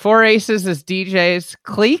Brits. 4 Aces is DJs.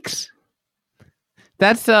 Cleeks.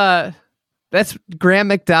 That's Graham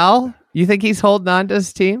McDowell. You think he's holding on to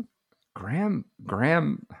his team? Graham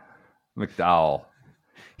McDowell.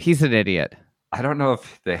 He's an idiot. I don't know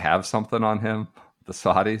if they have something on him, the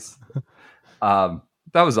Saudis. That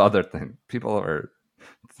was the other thing. People are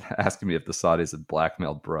asking me if the Saudis had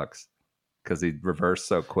blackmailed Brooks because he reversed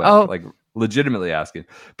so quick. Oh. Like legitimately asking.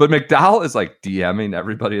 But McDowell is like DMing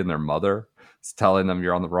everybody and their mother. It's telling them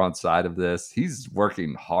you're on the wrong side of this. He's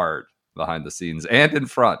working hard behind the scenes and in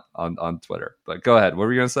front on Twitter. But go ahead. What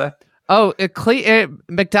were you going to say? Oh,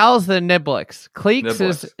 McDowell's the Niblix. Cleeks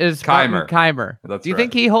is Keimer. That's Do you right.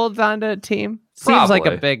 think he holds on to a team? Probably. Seems like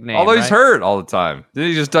a big name. Although he's right? hurt all the time. Did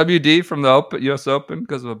he just WD from the U.S. Open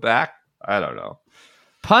because of a back? I don't know.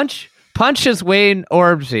 Punch is Wayne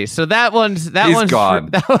Ormsby. So that one's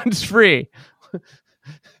gone. That one's free.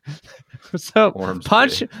 So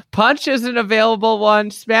Ormsby. Punch is an available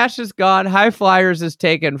one. Smash is gone. High Flyers is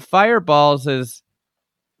taken. Fireballs is.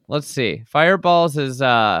 Let's see. Fireballs is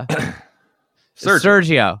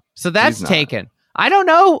Sergio. So that's taken. I don't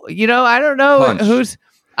know. I don't know Punch. who's.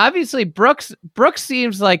 Obviously, Brooks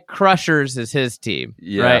seems like Crushers is his team.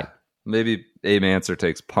 Yeah. Right? Maybe Abe Answer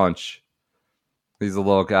takes Punch. He's a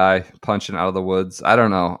little guy punching out of the woods. I don't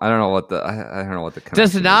know. I don't know what the Does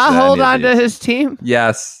connection Na is hold on to his team?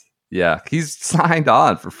 Yes. Yeah. He's signed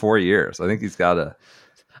on for 4 years. I think he's got to.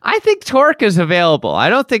 I think Torque is available. I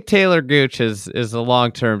don't think Taylor Gooch is a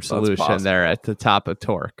long-term solution there at the top of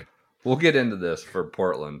Torque. We'll get into this for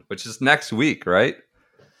Portland, which is next week, right?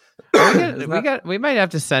 We might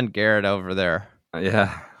have to send Garrett over there.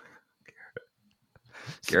 Yeah.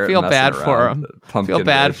 Garrett Feel bad for him. Feel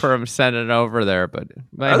bad Pumpkin-ish. for him sending it over there, but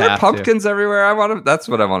might Are there have pumpkins everywhere? That's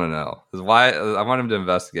what I want to know. Is why I want him to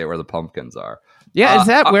investigate where the pumpkins are. Yeah, is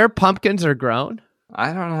that where pumpkins are grown?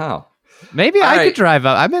 I don't know. Maybe I could drive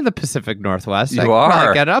up. I'm in the Pacific Northwest. I could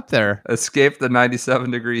probably get up there. Escape the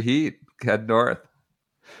 97-degree heat. Head north.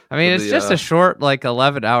 I mean, it's just a short,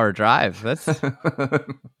 11-hour drive. That's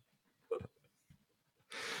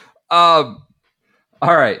all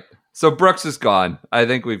right. So Brooks is gone. I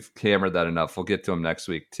think we've hammered that enough. We'll get to him next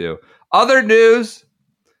week too. Other news.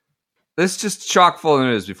 This is just chock full of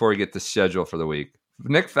news before we get the schedule for the week.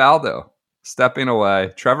 Nick Faldo stepping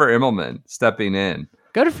away. Trevor Immelman stepping in.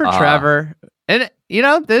 good for Trevor. And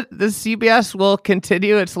the CBS will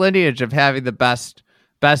continue its lineage of having the best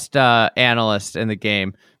analyst in the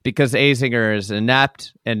game because Azinger is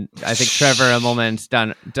inept, and I think Trevor Immelman's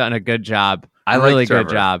done a good job. Really good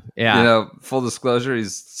job. Yeah. Full disclosure,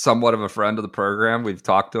 he's somewhat of a friend of the program. We've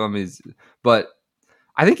talked to him. But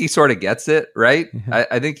I think he sort of gets it, right?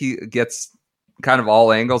 I think he gets kind of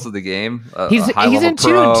all angles of the game. He's in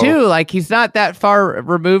tune too. Like he's not that far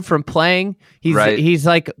removed from playing. He's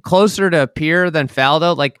like closer to a peer than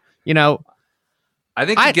Faldo. I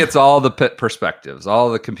think he gets all the perspectives, all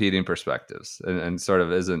the competing perspectives, and sort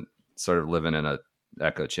of isn't sort of living in a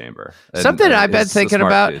echo chamber. Something I've been thinking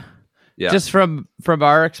about. Dude. Yeah. Just from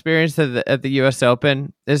our experience at the U.S.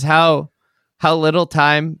 Open is how little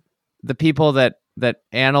time the people that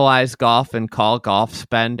analyze golf and call golf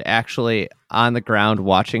spend actually on the ground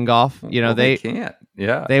watching golf. They can't.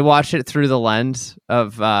 Yeah, they watch it through the lens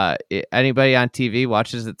of anybody on TV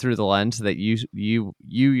watches it through the lens that you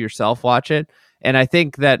yourself watch it, And I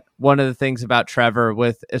think that one of the things about Trevor,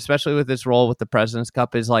 especially with this role with the President's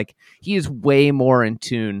Cup, is like he is way more in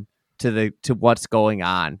tune to what's going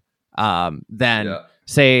on than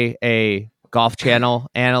say a Golf Channel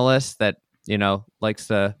analyst that likes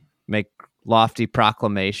to make lofty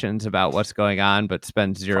proclamations about what's going on, but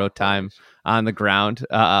spends zero time on the ground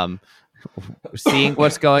seeing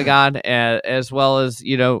what's going on, as well as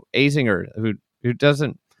Azinger, who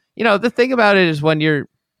doesn't. The thing about it is when you're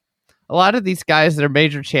a lot of these guys that are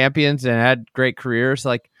major champions and had great careers,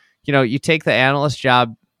 like you take the analyst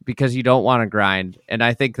job because you don't want to grind, and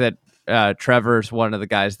I think that Trevor's one of the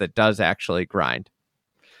guys that does actually grind.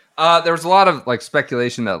 There was a lot of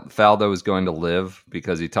speculation that Faldo was going to live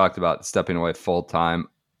because he talked about stepping away full time.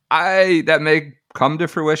 That may come to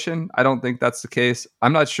fruition. I don't think that's the case.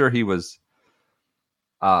 I'm not sure he was.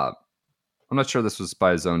 I'm not sure this was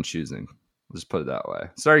by his own choosing. Let's put it that way. I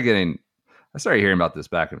started hearing about this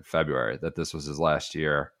back in February, that this was his last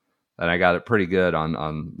year, and I got it pretty good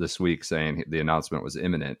on this week saying the announcement was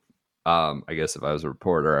imminent. I guess if I was a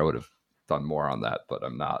reporter, I would have done more on that, but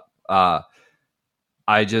I'm not. I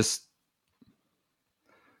don't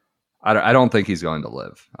think he's going to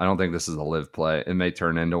live. I don't think this is a live play. It may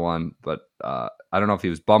turn into one, but I don't know if he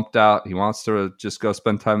was bumped out. He wants to just go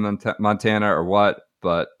spend time in Montana or what,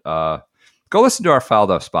 but go listen to our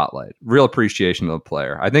Faldo Spotlight. Real appreciation of the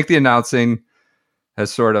player. I think the announcing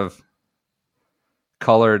has sort of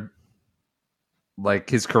colored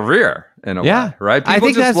his career in a way, right? People I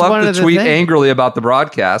think just that's one love of to the tweet things. angrily about the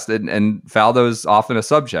broadcast, and Faldo's often a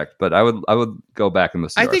subject, but I would go back and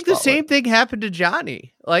listen to I think the Spotlight. same thing happened to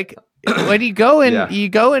Johnny. When you go in, you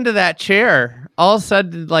go into that chair, all of a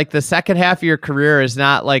sudden, the second half of your career is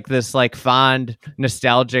not this fond,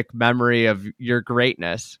 nostalgic memory of your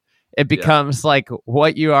greatness. It becomes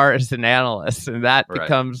what you are as an analyst, and that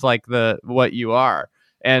becomes what you are.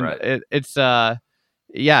 And it's with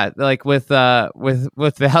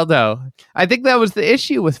Faldo, I think that was the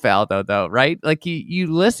issue with Faldo, though, right?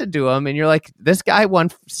 You listen to him and you're like, this guy won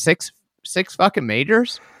six fucking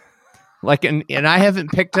majors. And I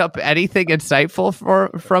haven't picked up anything insightful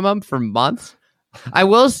from him for months. I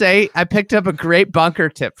will say I picked up a great bunker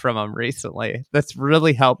tip from him recently. That's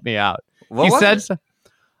really helped me out.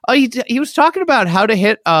 He was talking about how to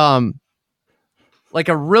hit a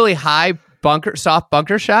really high soft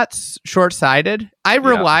bunker shots, short-sided. I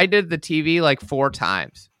rewinded the TV 4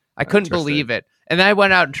 times. I couldn't believe it. And then I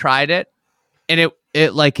went out and tried it, and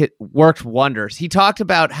it worked wonders. He talked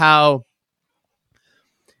about how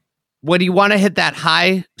when you want to hit that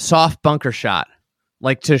high soft bunker shot,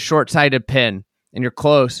 to short-sided pin, and you're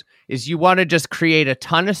close, is you want to just create a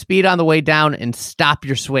ton of speed on the way down and stop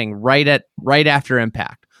your swing right after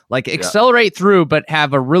impact. Accelerate through, but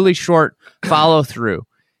have a really short follow through.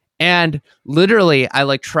 And literally,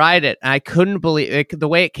 I tried it, and I couldn't believe it, the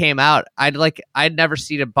way it came out. I'd never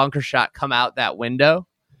seen a bunker shot come out that window.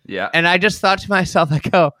 Yeah, and I just thought to myself, I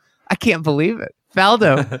can't believe it.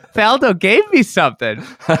 Faldo gave me something.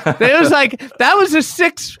 It was that was a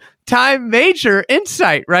 6-time major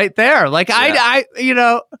insight right there. I've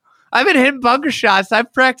been hitting bunker shots.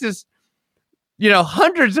 I've practiced,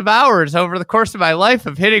 hundreds of hours over the course of my life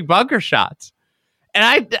of hitting bunker shots.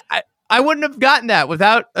 And I wouldn't have gotten that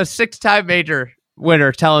without a 6-time major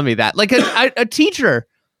winner telling me that. A teacher,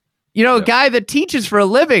 a guy that teaches for a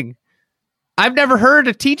living. I've never heard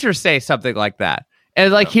a teacher say something like that.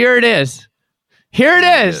 And here it is. Here it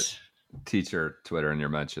is. Teacher Twitter in your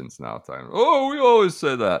mentions now. Time. Oh, we always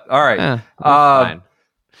say that. All right. Fine.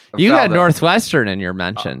 You had Northwestern in your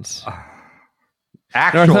mentions.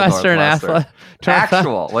 Actual Northwestern. Actual.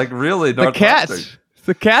 Really Northwestern.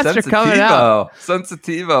 The cats are coming out.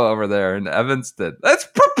 Sensitivo over there in Evanston. That's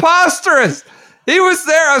preposterous. He was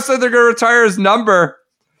there. I said they're going to retire his number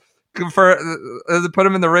for put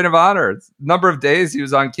him in the Ring of Honor. It's number of days he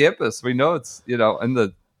was on campus. We know it's in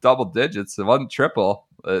the double digits. It wasn't triple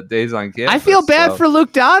days on campus. I feel bad for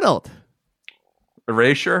Luke Donald.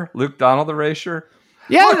 Erasure? Luke Donald erasure?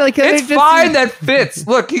 Yeah, look, it's fine that Fitz.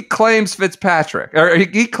 Look, he claims Fitzpatrick, or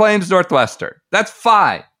he claims Northwestern. That's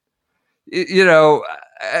fine.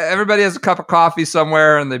 Everybody has a cup of coffee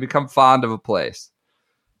somewhere and they become fond of a place.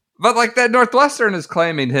 But that Northwestern is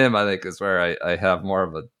claiming him, I think, is where I have more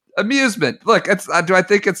of an amusement. Look, do I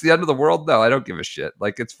think it's the end of the world? No, I don't give a shit.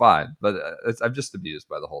 It's fine. But I'm just amused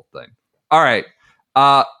by the whole thing. All right.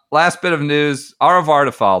 Last bit of news. Au revoir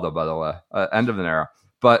to Faldo, by the way. End of an era.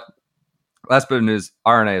 But last bit of news.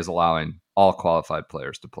 RNA is allowing all qualified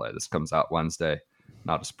players to play. This comes out Wednesday.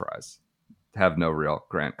 Not a surprise. Have no real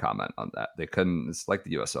grant comment on that. They couldn't. It's like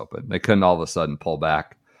the U.S. Open. They couldn't all of a sudden pull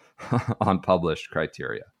back on published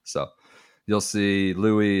criteria. So you'll see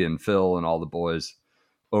Louis and Phil and all the boys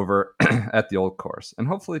over at the old course, and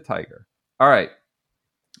hopefully Tiger. All right,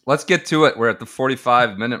 let's get to it. We're at the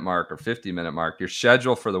 45-minute mark or 50-minute mark. Your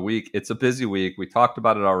schedule for the week. It's a busy week. We talked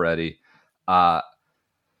about it already.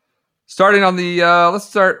 Starting on the, let's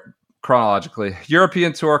start chronologically.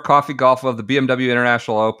 European Tour, Coffee Golf of the BMW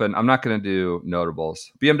International Open. I'm not going to do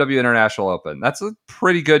notables. BMW International Open. That's a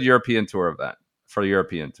pretty good European Tour event for the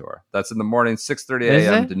European Tour. That's in the morning, 6:30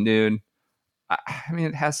 a.m. to noon. I mean,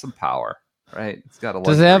 it has some power, right? It's got a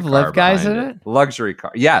luxury. Does it have car live guys in behind it? Luxury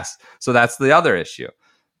car. Yes. So that's the other issue.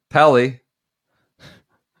 Pelly,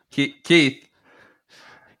 Keith.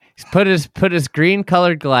 He's put his green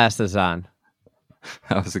colored glasses on.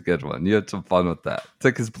 That was a good one. You had some fun with that.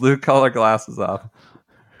 Took his blue color glasses off.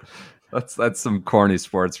 That's some corny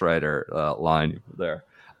sports writer line there.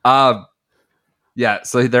 Yeah,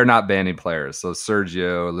 so they're not banning players. So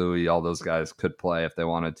Sergio, Louis, all those guys could play if they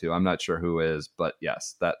wanted to. I'm not sure who is, but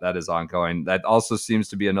yes, that is ongoing. That also seems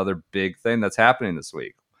to be another big thing that's happening this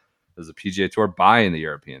week. Is the PGA Tour buying the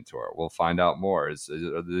European Tour? We'll find out more. Is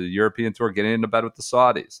the European Tour getting into bed with the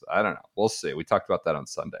Saudis? I don't know. We'll see. We talked about that on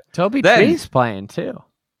Sunday. Toby Tree's playing too.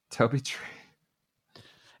 Toby Tree.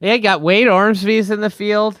 Yeah, got Wade Ormsby's in the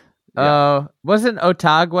field. Yeah. Wasn't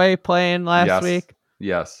Otagwe playing last week?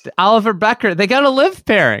 Yes. Oliver Becker. They got a live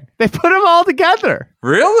pairing. They put them all together.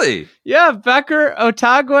 Really? Yeah, Becker,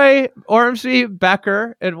 Otagwe, Ormsby,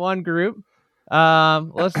 Becker in one group.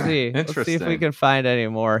 Let's see. Let's see if we can find any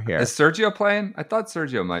more here. Is Sergio playing? I thought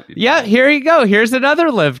Sergio might be. Yeah, here you go. Here's another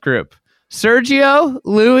live group. Sergio,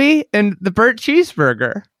 Louis, and the Burt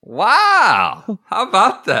Cheeseburger. Wow. How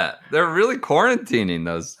about that? They're really quarantining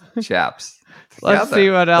those chaps. Let's see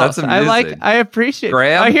what else. I appreciate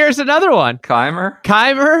Graham? Oh, here's another one.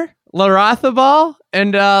 Keimer, Larotheball,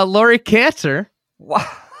 and Laurie Cantor. Wow.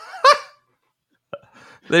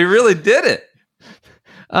 They really did it.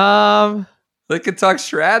 They could talk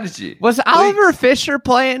strategy. Was Oliver Fisher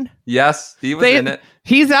playing? Yes, he was in it.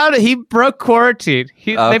 He's out. He broke quarantine.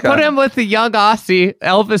 They put him with the young Aussie,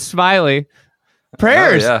 Elvis Smiley.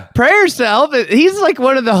 Prayers to Elvis. He's like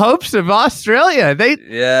one of the hopes of Australia.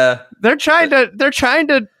 They're trying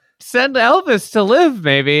to send Elvis to live,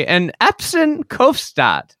 maybe. And Epson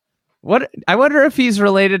Kofstad. I wonder if he's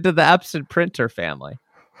related to the Epson printer family.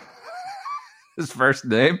 His first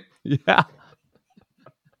name? Yeah.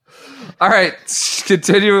 All right,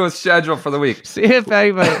 continuing with schedule for the week. See if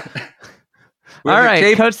anybody. All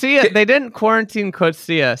right, Coetzee. They didn't quarantine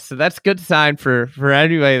Coetzee, so that's a good sign for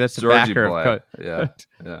anybody that's a backer of Coetzee.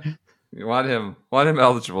 Yeah. You want him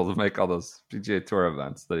eligible to make all those PGA Tour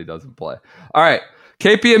events that he doesn't play. All right,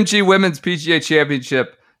 KPMG Women's PGA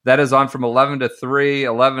Championship. That is on from 11 to 3,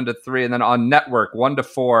 and then on network 1 to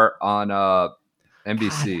 4 on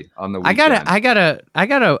NBC on the weekend. I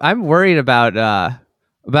gotta. I'm worried about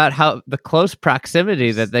how the close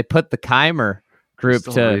proximity that they put the Keimer group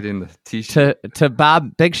to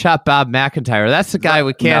Bob Big Shot Bob McIntyre. That's the guy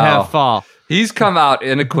we can't have fall. He's come out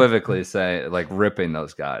unequivocally saying ripping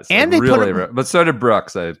those guys, and they really but so did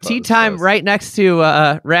Brooks. Tee time right next to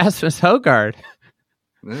Rasmus Højgaard.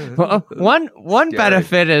 Well, one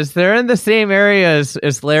benefit is they're in the same area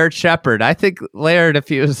as Laird Shepherd. I think Laird, if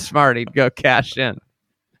he was smart, he'd go cash in.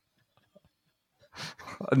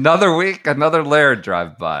 Another week, another Laird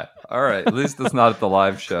drive by. All right, at least it's not at the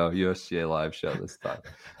live show, USGA live show this time.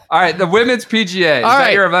 All right, the Women's PGA. Is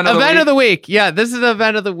that your event of the week? Yeah, this is the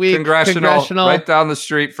event of the week. Congressional, right down the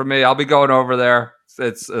street from me. I'll be going over there.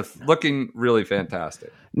 It's looking really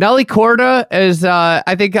fantastic. Nelly Korda is,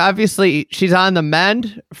 I think, obviously, she's on the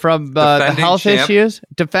mend from the health issues.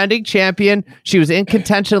 Defending champion. She was in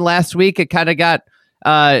contention last week. It kind of got,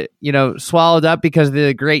 swallowed up because of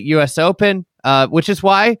the great U.S. Open, which is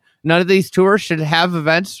why none of these tours should have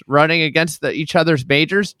events running against each other's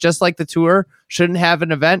majors, just like the tour shouldn't have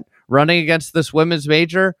an event running against this women's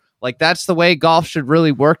major. Like, that's the way golf should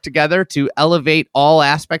really work together to elevate all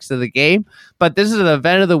aspects of the game. But this is an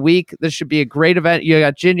event of the week. This should be a great event. You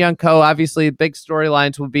got Jin Young Ko. Obviously, big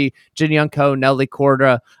storylines will be Jin Young Ko, Nelly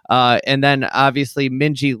Korda, and then obviously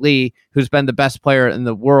Minjee Lee, who's been the best player in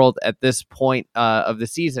the world at this point of the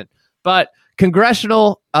season. But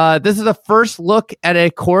Congressional, this is the first look at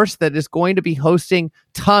a course that is going to be hosting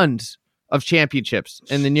tons of championships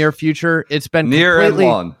in the near future. It's been near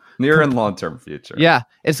and long-term future. Yeah,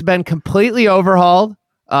 it's been completely overhauled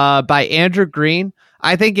by Andrew Green.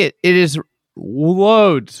 I think it is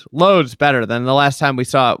loads better than the last time we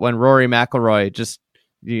saw it when Rory McIlroy just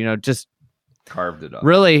carved it up.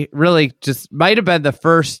 Really just might have been the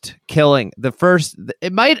first killing.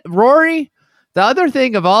 Rory, the other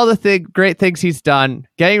thing of all the great things he's done,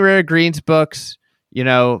 getting rid of Green's books, being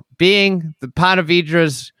being the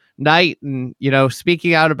Pontevedra's night and,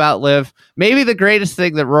 speaking out about Liv, maybe the greatest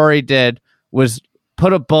thing that Rory did was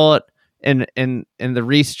put a bullet in the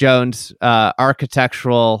Reece Jones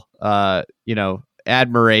architectural,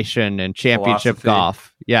 admiration and championship Philosophy.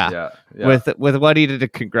 Golf. Yeah. With what he did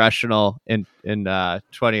at Congressional in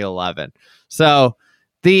 2011. So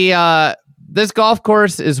this golf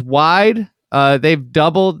course is wide. They've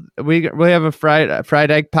doubled. We have a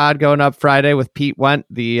fried egg pod going up Friday with Pete Went,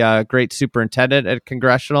 the great superintendent at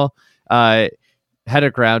Congressional, head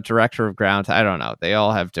of ground, director of grounds. I don't know. They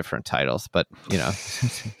all have different titles, but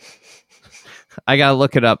I gotta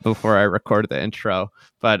look it up before I record the intro.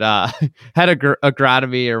 But head of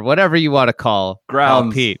agronomy or whatever you want to call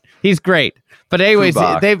Pete. He's great. But anyways,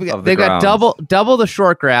 they've got double the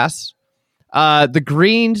short grass. The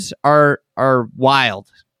greens are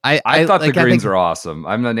wild. I thought the greens are awesome.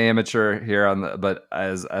 I'm an amateur here but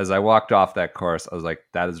as I walked off that course, I was like,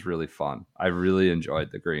 that is really fun. I really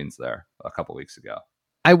enjoyed the greens there a couple weeks ago.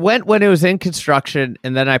 I went when it was in construction,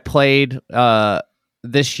 and then I played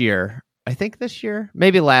this year. I think this year,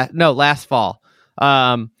 maybe last fall.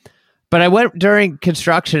 But I went during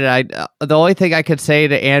construction, and the only thing I could say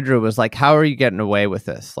to Andrew was like, how are you getting away with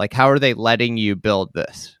this? Like, how are they letting you build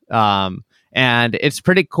this? And it's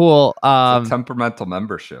pretty cool. It's a temperamental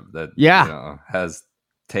membership that has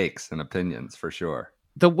takes and opinions for sure.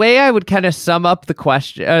 The way I would kind of sum up the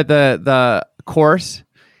question, the course,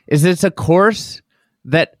 is it's a course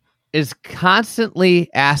that is constantly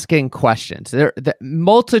asking questions. There the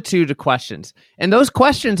multitude of questions, and those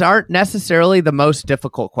questions aren't necessarily the most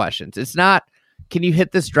difficult questions. It's not, can you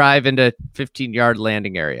hit this drive into 15-yard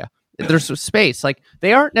landing area? There's space. Like,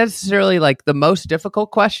 they aren't necessarily like the most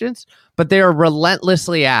difficult questions, but they are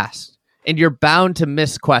relentlessly asked, and you're bound to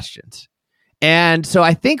miss questions. And so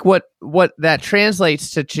I think what that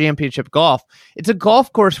translates to championship golf, it's a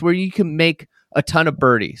golf course where you can make a ton of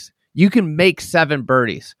birdies. You can make 7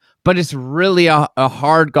 birdies, but it's really a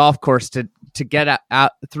hard golf course to get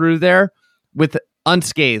out through there with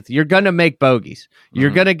unscathed. You're going to make bogeys.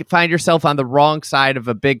 You're going to find yourself on the wrong side of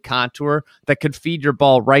a big contour that could feed your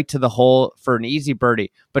ball right to the hole for an easy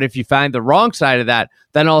birdie. But if you find the wrong side of that,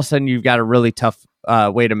 then all of a sudden you've got a really tough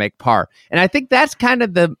way to make par. And I think that's kind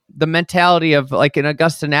of the mentality of like an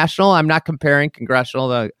Augusta National. I'm not comparing Congressional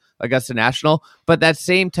to Augusta National, but that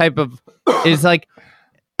same type of is like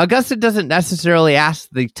Augusta doesn't necessarily ask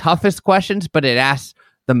the toughest questions, but it asks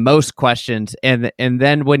the most questions, and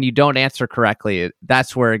then when you don't answer correctly,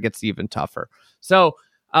 that's where it gets even tougher. So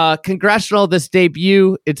Congressional, this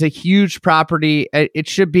debut, it's a huge property. It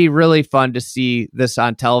should be really fun to see this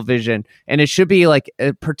on television, and it should be like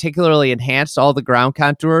particularly enhanced all the ground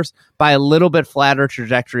contours by a little bit flatter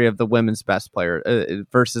trajectory of the women's best player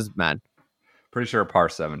versus men. Pretty sure par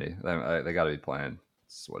 70. They got to be playing.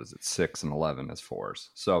 What is it? 6 and 11 as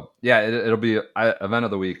fours. So yeah, it'll be event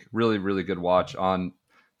of the week. Really, really good watch on.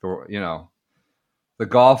 The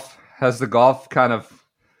golf kind of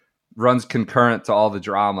runs concurrent to all the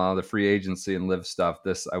drama, the free agency and live stuff.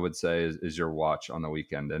 This, I would say, is your watch on the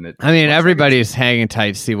weekend. And everybody's hanging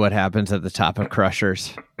tight to see what happens at the top of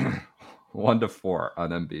Crushers. 1-4 on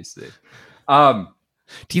NBC.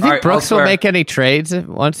 Do you think Brooks will make any trades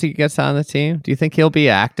once he gets on the team? Do you think he'll be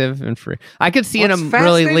active and free? I could see him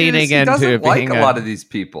really leaning into being a lot of these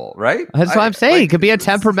people, right? That's what I'm saying. He could be a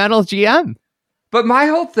temperamental GM. But my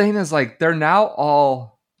whole thing is like they're now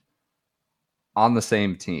all on the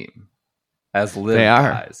same team as live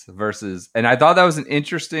guys versus, and I thought that was an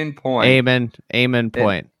interesting point. Amen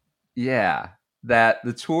point. Yeah, that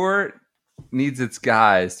the tour needs its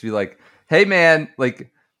guys to be like, hey man,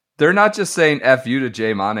 like they're not just saying F you to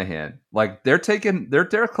Jay Monahan. Like they're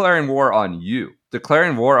declaring war on you,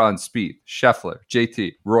 declaring war on Speed, Scheffler,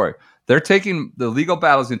 JT, Roy. They're taking the legal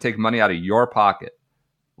battles and take money out of your pocket.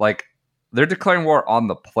 Like, they're declaring war on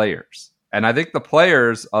the players. And I think the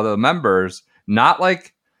players are the members, not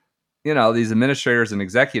like, these administrators and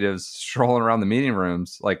executives strolling around the meeting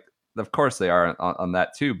rooms. Like, of course they are on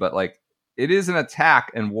that too, but like it is an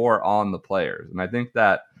attack and war on the players. And I think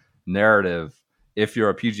that narrative, if you're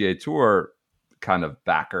a PGA Tour kind of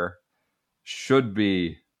backer, should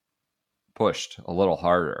be pushed a little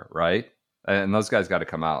harder, right? And those guys got to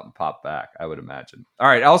come out and pop back, I would imagine. All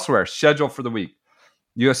right, elsewhere, schedule for the week.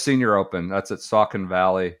 U.S. Senior Open, that's at Saucon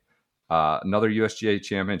Valley. Another USGA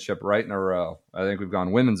championship right in a row. I think we've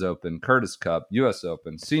gone Women's Open, Curtis Cup, U.S.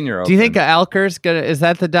 Open, Senior Open. Do you think Alker's is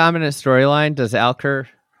that the dominant storyline? Does Alker?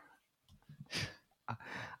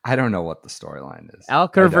 I don't know what the storyline is.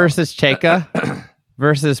 Alker versus Cheka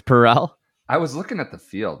versus Perel. I was looking at the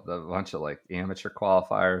field, a bunch of like amateur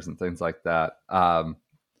qualifiers and things like that.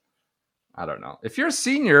 I don't know. If you're a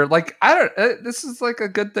senior, like I don't. This is like a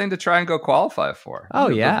good thing to try and go qualify for. Oh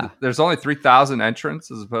yeah. There's only 3,000 entrants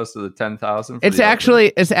as opposed to the 10,000. It's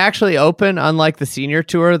actually open, unlike the senior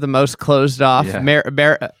tour, the most closed off,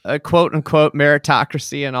 quote unquote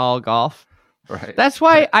meritocracy in all golf. Right. That's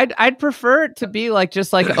why I'd prefer it to be like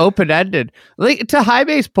just like open ended. Like to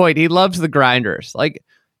Jaime's point, he loves the grinders. Like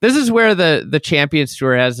this is where the Champions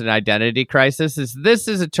Tour has an identity crisis. This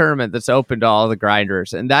is a tournament that's open to all the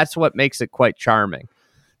grinders, and that's what makes it quite charming.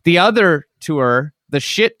 The other tour, the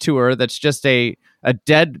shit tour, that's just a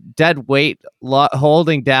dead weight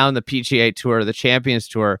holding down the PGA Tour, the Champions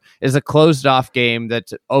Tour, is a closed off game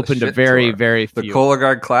that's open to very very few. The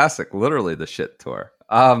Cologuard Classic, literally the shit tour.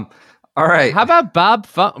 All right. How about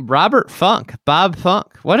Robert Funk? Bob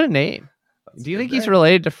Funk. What a name. Do you think he's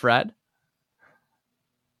related to Fred?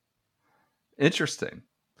 Interesting.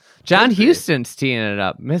 John Houston's teeing it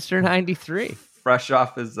up. Mr. 93. Fresh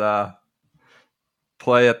off his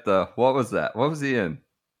play at the, what was that? What was he in?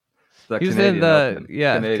 He was in the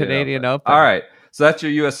Canadian Open. All right. So that's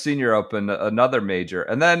your U.S. Senior Open, another major.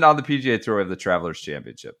 And then on the PGA Tour, we have the Travelers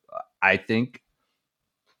Championship. I think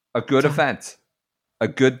a good event. A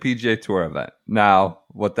good PGA Tour event. Now,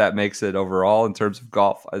 what that makes it overall in terms of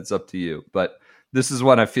golf, it's up to you. But this is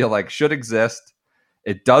one I feel like should exist.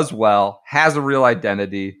 It does well, has a real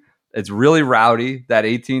identity. It's really rowdy. That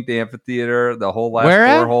 18th amphitheater, the whole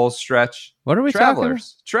last four-hole stretch. What are we talking about?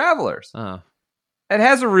 Travelers. Oh. It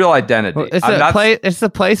has a real identity. It's the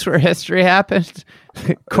place where history happened.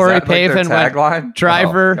 Corey Pavin went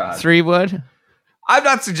driver 3-wood. I'm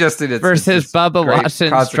not suggesting it's versus Bubba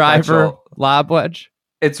Watson's driver lob wedge.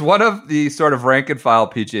 It's one of the sort of rank and file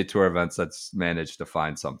PGA Tour events that's managed to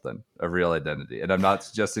find something, a real identity. And I'm not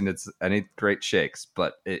suggesting it's any great shakes,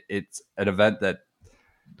 but it's an event that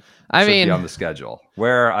should be on the schedule.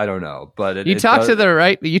 Where, I don't know, but you talk to the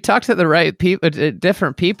right people,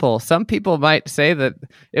 different people. Some people might say that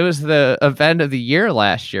it was the event of the year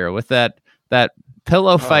last year with that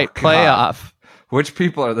pillow fight playoff. Which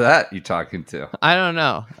people are that you talking to? I don't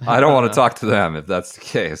know. I don't want to talk to them if that's the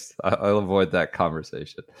case. I'll avoid that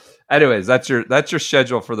conversation. Anyways, that's your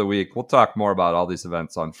schedule for the week. We'll talk more about all these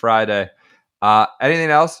events on Friday. Anything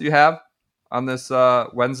else you have on this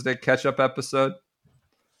Wednesday catch-up episode?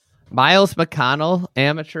 Miles McConnell,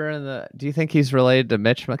 amateur do you think he's related to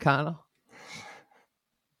Mitch McConnell?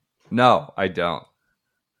 No, I don't.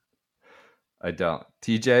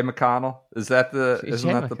 TJ McConnell? Isn't that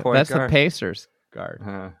the point That's guard? The Pacers guard.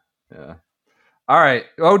 Yeah. All right.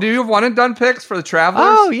 Oh, do you have one and done picks for the Travelers?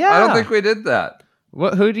 Oh, yeah. I don't think we did that.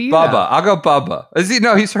 Who do you Bubba. have? I'll go Bubba. Is he?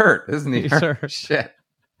 No, he's hurt, isn't he? He's hurt. Shit.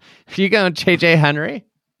 You going JJ Henry?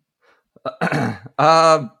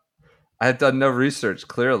 I had done no research,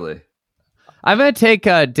 clearly. I'm going to take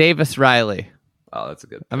Davis Riley. Oh, that's a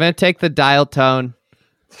good pick. I'm going to take the dial tone.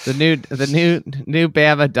 The new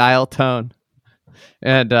Bama dial tone.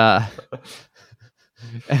 And I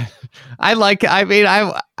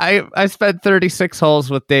spent 36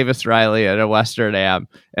 holes with Davis Riley at a Western Am,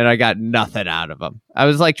 and I got nothing out of him. I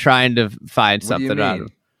was like trying to find something out of him.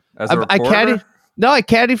 As a reporter? I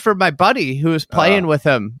caddied for my buddy who was playing with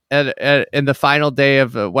him in the final day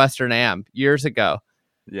of Western Am years ago.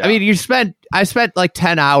 Yeah. I mean, I spent like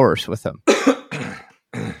 10 hours with him.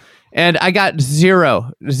 And I got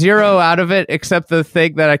zero out of it, except the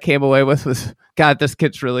thing that I came away with was, God, this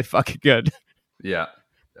kid's really fucking good. Yeah.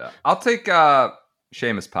 I'll take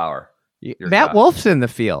Seamus Power. Matt Wolf's in the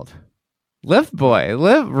field. Liv boy.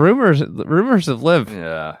 Rumors of Liv.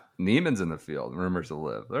 Yeah. Neiman's in the field. Rumors of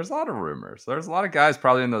Liv. There's a lot of rumors. There's a lot of guys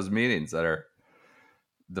probably in those meetings that are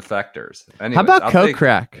defectors. Anyways, how about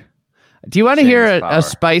Kokrak? Do you want to hear a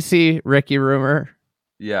spicy Ricky rumor?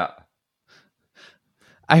 Yeah.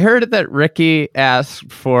 I heard that Ricky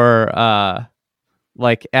asked for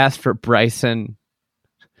Bryson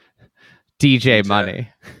DJ money.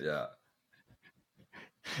 Yeah.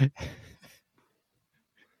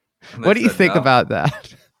 What do you think about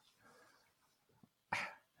that?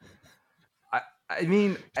 I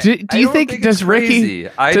mean, do you think does Ricky?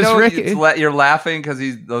 I know you're laughing because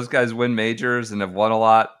those guys win majors and have won a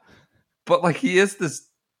lot, but like he is this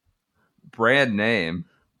brand name.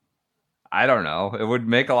 I don't know. It would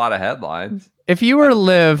make a lot of headlines. If you were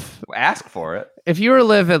Liv, ask for it. If you were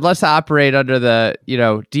Liv, and let's operate under the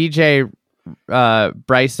DJ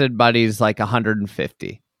Bryson money's like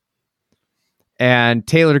 150, and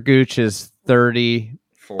Taylor Gooch is 30,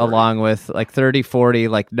 40. Along with like 30, 40,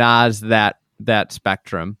 like Nas that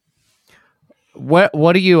spectrum.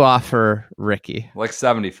 What do you offer Ricky? Like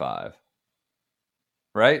 75,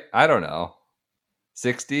 right? I don't know,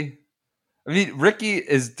 60. I mean, Ricky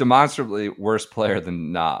is demonstrably worse player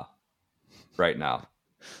than Na. right now,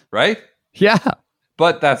 right? Yeah.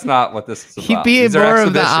 But that's not what this is about. He'd be These are more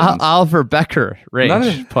of the exhibitions. Oliver Becker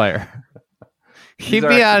range player. He'd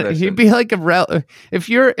be like if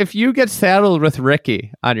you get saddled with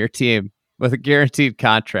Ricky on your team with a guaranteed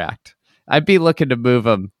contract, I'd be looking to move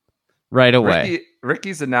him right away.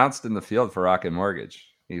 Ricky's announced in the field for Rocket Mortgage.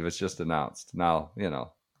 He was just announced. Now,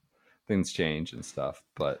 things change and stuff,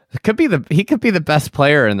 but he could be the best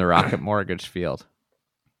player in the Rocket Mortgage field.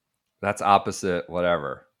 That's opposite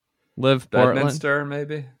whatever. Live Portland? Bedminster,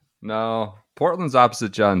 maybe? No. Portland's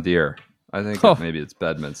opposite John Deere. I think maybe it's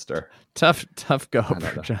Bedminster. Tough go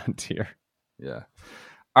for John Deere. Yeah.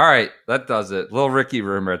 All right, that does it. Little Ricky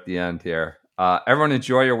rumor at the end here. Everyone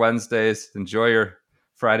enjoy your Wednesdays. Enjoy your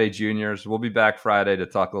Friday juniors. We'll be back Friday to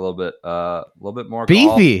talk a little bit more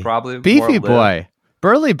beefy, golf, probably beefy more boy,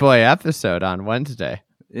 burly boy episode on Wednesday.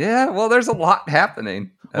 Yeah, well, there's a lot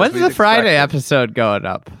happening. When's the Friday episode going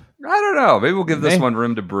up? I don't know. Maybe we'll give this one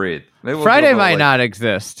room to breathe. Maybe we'll Friday might not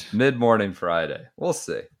exist. Mid-morning Friday. We'll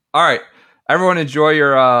see. All right, everyone, enjoy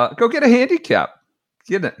your. Go get a handicap.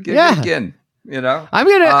 Get it again. I'm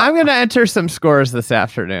gonna enter some scores this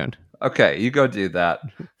afternoon. Okay, you go do that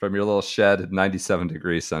from your little shed at 97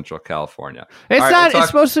 degrees Central California. It's not. It's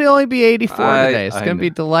supposed to only be 84 today. It's going to be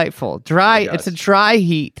delightful. Dry. It's a dry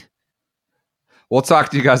heat. We'll talk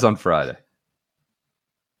to you guys on Friday.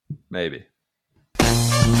 Maybe.